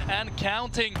Saints and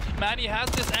counting. Manny has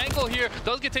this angle here,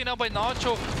 does get taken out by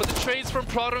Nacho, but the trades from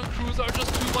Prada and Cruz are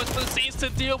just too much for the Saints to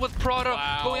deal with. Prada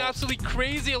going absolutely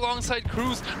crazy alongside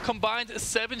Cruz. Combined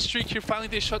 7 streak here. Finally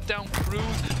they shut down Cruz,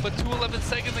 but 2:11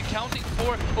 seconds and counting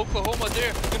for Oklahoma.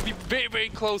 They're going to be very, very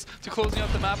close to closing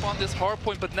out the map on this hard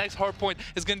point, but next hard point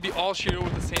is going to be all sheer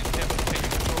with the Saints taking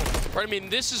control. Right, I mean,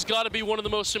 this has got to be one of the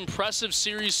most impressive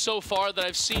series so far that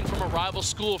I've seen from a rival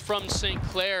school from St.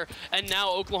 Clair. And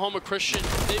now Oklahoma Christian,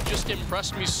 they've just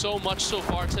impressed me so much so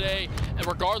far today. And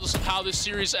regardless of how this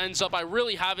series ends up, I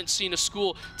really haven't seen a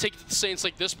school take it to the Saints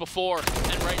like this before.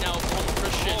 And right now, Oklahoma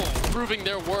Christian proving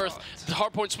their worth. The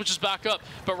hard point switches back up.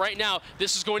 But right now,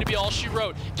 this is going to be all she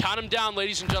wrote. Count them down,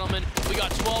 ladies and gentlemen. We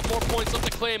got 12 more points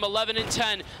left to claim, 11 and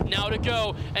 10 now to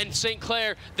go. And St.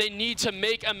 Clair, they need to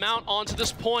make a mount onto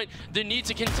this point. They need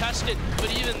to contest it,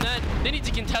 but even then, they need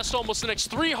to contest almost the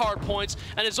next 3 hard points.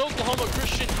 And as Oklahoma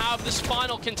Christian have this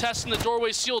final contest in the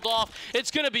doorway sealed off, it's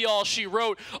going to be all she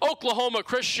wrote. Oklahoma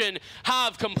Christian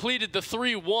have completed the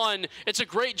 3-1. It's a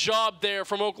great job there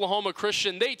from Oklahoma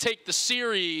Christian. They take the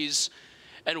series,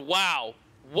 and wow,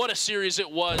 what a series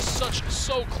it was.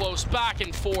 So close, back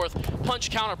and forth, punch,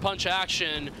 counter punch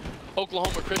action.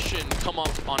 Oklahoma Christian come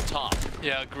up on top.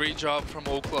 Yeah, great job from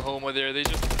Oklahoma there. They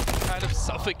just kind of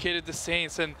suffocated the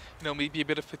Saints, and maybe a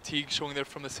bit of fatigue showing there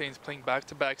from the Saints playing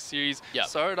back-to-back series. Yep.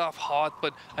 Started off hot,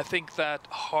 but I think that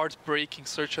heartbreaking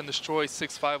search and destroy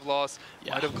 6-5 loss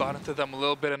might have gotten to them a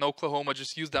little bit, and Oklahoma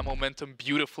just used that momentum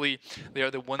beautifully. They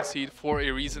are the 1 seed for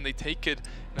a reason. They take it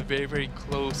in a very, very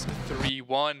close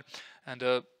 3-1,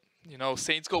 and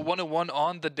Saints go 1-1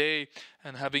 on the day,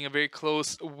 and having a very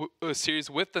close series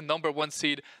with the number 1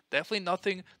 seed. Definitely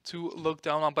nothing to look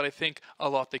down on, but I think a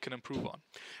lot they can improve on.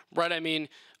 Right, I mean,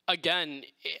 again,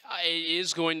 it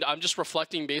is going to, I'm just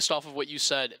reflecting based off of what you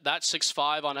said. That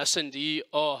 6-5 on SND,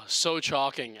 oh, so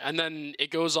chalking. And then it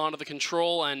goes on to the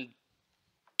control, and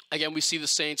again, we see the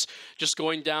Saints just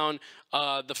going down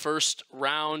the first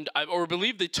round, or I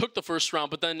believe they took the first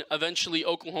round, but then eventually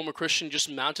Oklahoma Christian just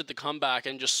mounted the comeback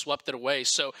and just swept it away.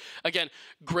 So again,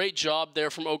 great job there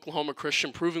from Oklahoma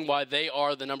Christian, proving why they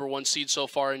are the number 1 seed so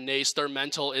far in NACE. Their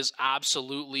mental is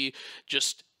absolutely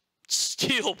just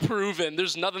steel proven.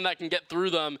 There's nothing that can get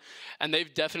through them, and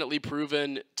they've definitely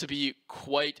proven to be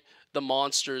quite the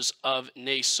monsters of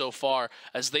NACE so far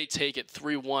as they take it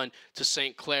 3-1 to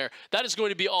St. Clair. That is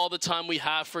going to be all the time we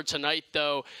have for tonight,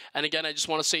 though. And again, I just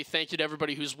want to say thank you to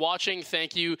everybody who's watching.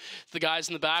 Thank you to the guys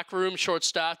in the back room,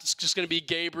 short-staffed. It's just going to be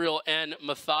Gabriel and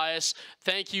Matthias.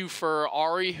 Thank you for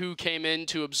Ari, who came in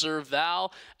to observe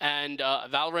Val, and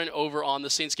Valorant over on the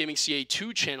Saints Gaming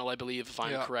CA2 channel, I believe, if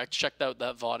I'm correct. Check out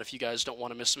that VOD if you guys don't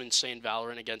want to miss some insane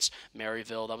Valorant against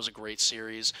Maryville. That was a great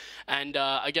series. And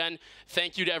again,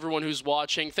 thank you to everyone who's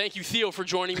watching. Thank you, Theo, for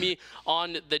joining me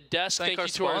on the desk. Thank you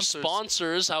to our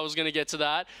sponsors. I was going to get to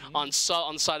that. On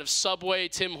the side of Subway,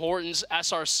 Tim Hortons,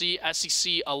 SRC,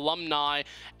 SEC alumni,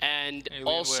 and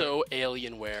also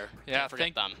Alienware. Yeah,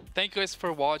 thank you guys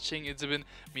for watching. It's been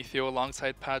me, Theo,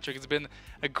 alongside Patrick. It's been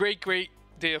a great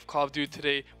day of Call of Duty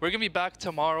today. We're going to be back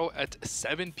tomorrow at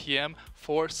 7 p.m.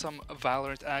 for some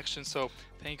Valorant action. So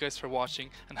thank you guys for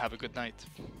watching, and have a good night.